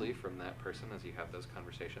 obviously, from that person as you have those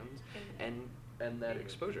conversations, and that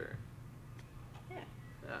exposure. Yeah.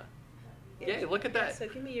 Yeah. Yeah. Yay, look at that. So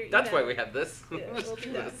give me your That's why email. we have this. Yeah, Let's we'll do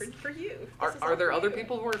do that this. for you. Are This is all there for other you.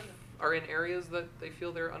 people who are in areas that they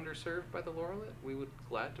feel they're underserved by the Laurel? We would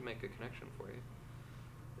glad to make a connection for you.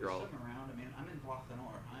 You're There's all. some around. I mean, I'm in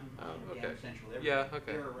Blathenor. I'm Oh, down okay. central. Yeah.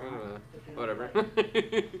 Okay. They're around. but they don't Whatever.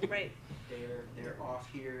 like- Right. They're off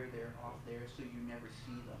here. They're off there, so you never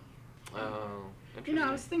see them. Oh, You know,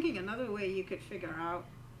 I was interesting. thinking another way you could figure out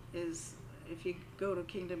is if you go to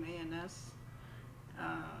Kingdom ANS,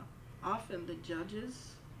 often the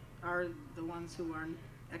judges are the ones who are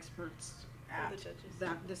experts Are at the judges.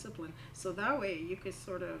 that discipline. So that way you could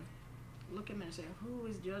sort of look at them and say, who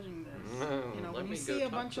is judging this? Oh, You know, let when you me go see a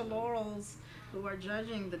talk bunch to of them. Laurels who are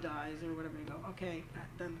judging the dyes or whatever, you go, okay,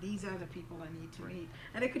 then these are the people I need to Right. meet.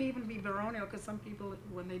 And it could even be baronial, because some people,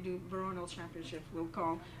 when they do baronial championships, will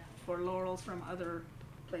call for Laurels from other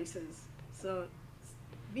places. So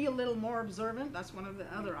be a little more observant. That's one of the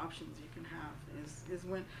other options you can have, is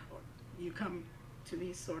when you come to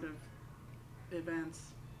these sort of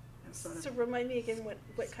events and sort of. So remind me again,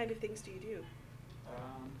 what kind of things do you do?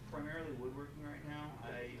 Primarily woodworking right now.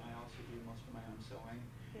 I also do most of my own sewing.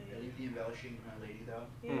 Yeah, I leave the embellishing to my lady though.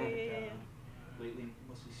 Yeah, Mm. yeah, yeah, Lately,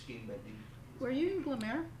 mostly steam bending. Were you in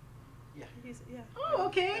Glamere? Yeah. yeah. Oh, I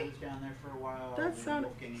okay. was down there for a while. That with sounded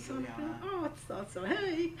Wolfgang and something. Juliana. Oh, it's thought so.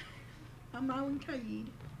 Hey, I'm Alan Kaid.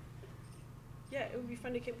 Yeah, it would be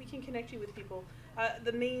fun to we can connect you with people.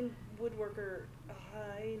 The main woodworker,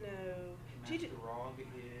 I know. Do you Master do, Rog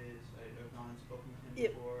is, I've gone and spoken with him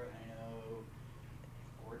Yep. before. I know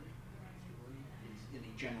Gordon. He's in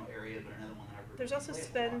the general area, but another one that I've heard. there's also play a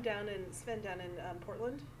Sven lot. down in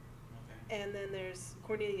Portland, Okay. and then there's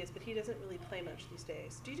Cornelius, but he doesn't really play much these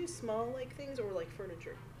days. Do you do small like things or like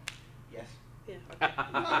furniture? Yes. Yeah.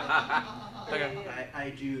 Okay. Yeah. I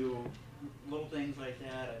do little things like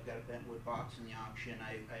that. I've got a bentwood box in the auction.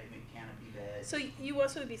 I make canopy beds. So you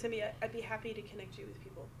also would be somebody I'd be happy to connect you with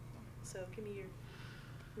people. So give me your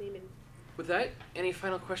name and. With that, any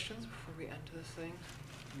final questions before we end this thing?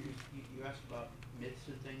 You asked about myths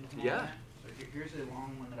and things and all Yeah. that. So here's a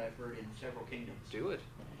long one that I've heard in several kingdoms. Do it.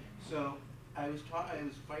 So I was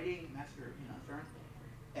fighting Master Thurn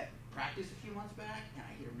at practice a few months back, and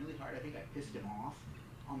I hit him really hard. I think I pissed him off.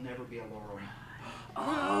 I'll never be a Laurel.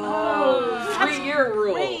 Oh, 3-year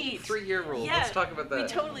rule. great. 3-year rule. Yeah, Let's talk about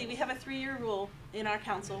that. we have a 3-year rule in our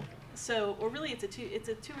council. So, or really it's a 2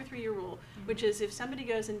 or 3 year rule, which is if somebody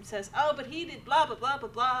goes and says, oh, but he did blah, blah, blah, blah,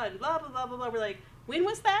 blah, and blah, blah, blah, blah, blah, we're like, When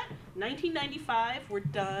was that? 1995. We're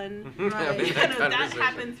done. Right. You know, that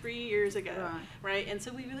happened 3 years ago, Right. right? And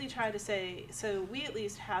so we really try to say, so we at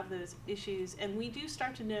least have those issues, and we do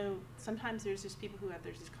start to know. Sometimes there's just people who have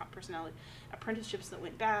these personality apprenticeships that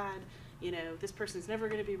went bad. You know, this person's never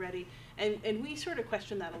going to be ready, and we sort of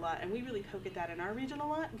question that a lot, and we really poke at that in our region a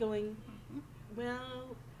lot, going,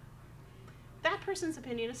 well, that person's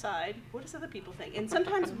opinion aside, what does other people think? And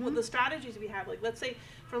sometimes with the strategies we have, like let's say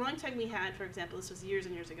for a long time we had, for example, this was years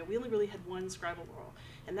and years ago, we only really had one scribal Laurel,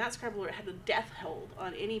 and that scribal Laurel had a death hold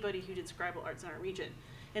on anybody who did scribal arts in our region.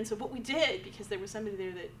 And so what we did, because there was somebody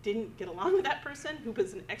there that didn't get along with that person, who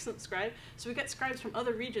was an excellent scribe, so we got scribes from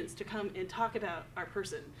other regions to come and talk about our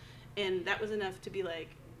person. And that was enough to be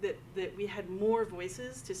like, that we had more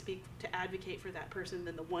voices to speak, to advocate for that person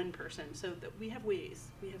than the one person. So that we have ways,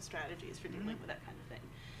 we have strategies for dealing with that kind of thing.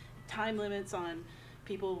 Time limits on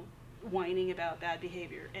people whining about bad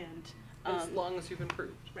behavior, and as long as you've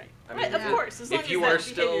improved. Right. I mean, Of course, as long if as you that are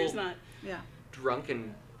behavior is still not. drunk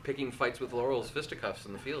and picking fights with Laurel's fisticuffs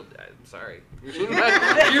in the field, I'm sorry. You're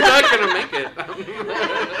not going to make it.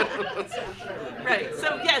 Right.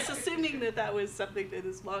 So yes, assuming that was something that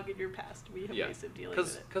is long in your past, we have ways of dealing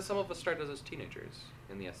with it. Because some of us started as teenagers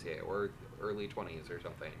in the SCA, or early 20s or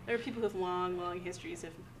something. There are people with long, long histories. Of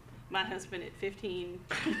my husband at 15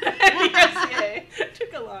 in the SCA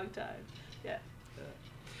took a long time. Yeah.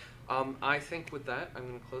 I think with that, I'm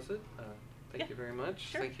going to close it. Thank you very much.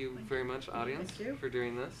 Sure. Thank you very much, audience, for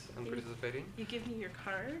doing this and participating. You give me your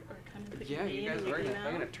card, or come and put Yeah, your you name guys and your are. email.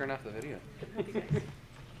 I'm going to turn off the video. Help you guys.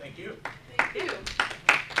 Thank you. Thank you.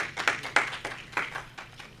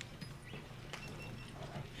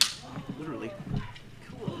 Literally.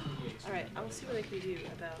 Cool. All right, I'll see what I can do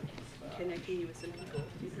about connecting you with some people.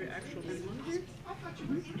 Is there actual name on here?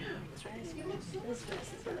 That's right. This is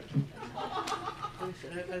really cute.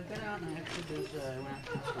 I've been out and I actually was around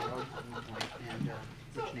Castle and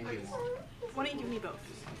which name do you want? Why don't you give me both?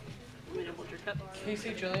 Want me to hold your cup?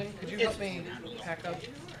 Casey, Jillian, could you help me pack up?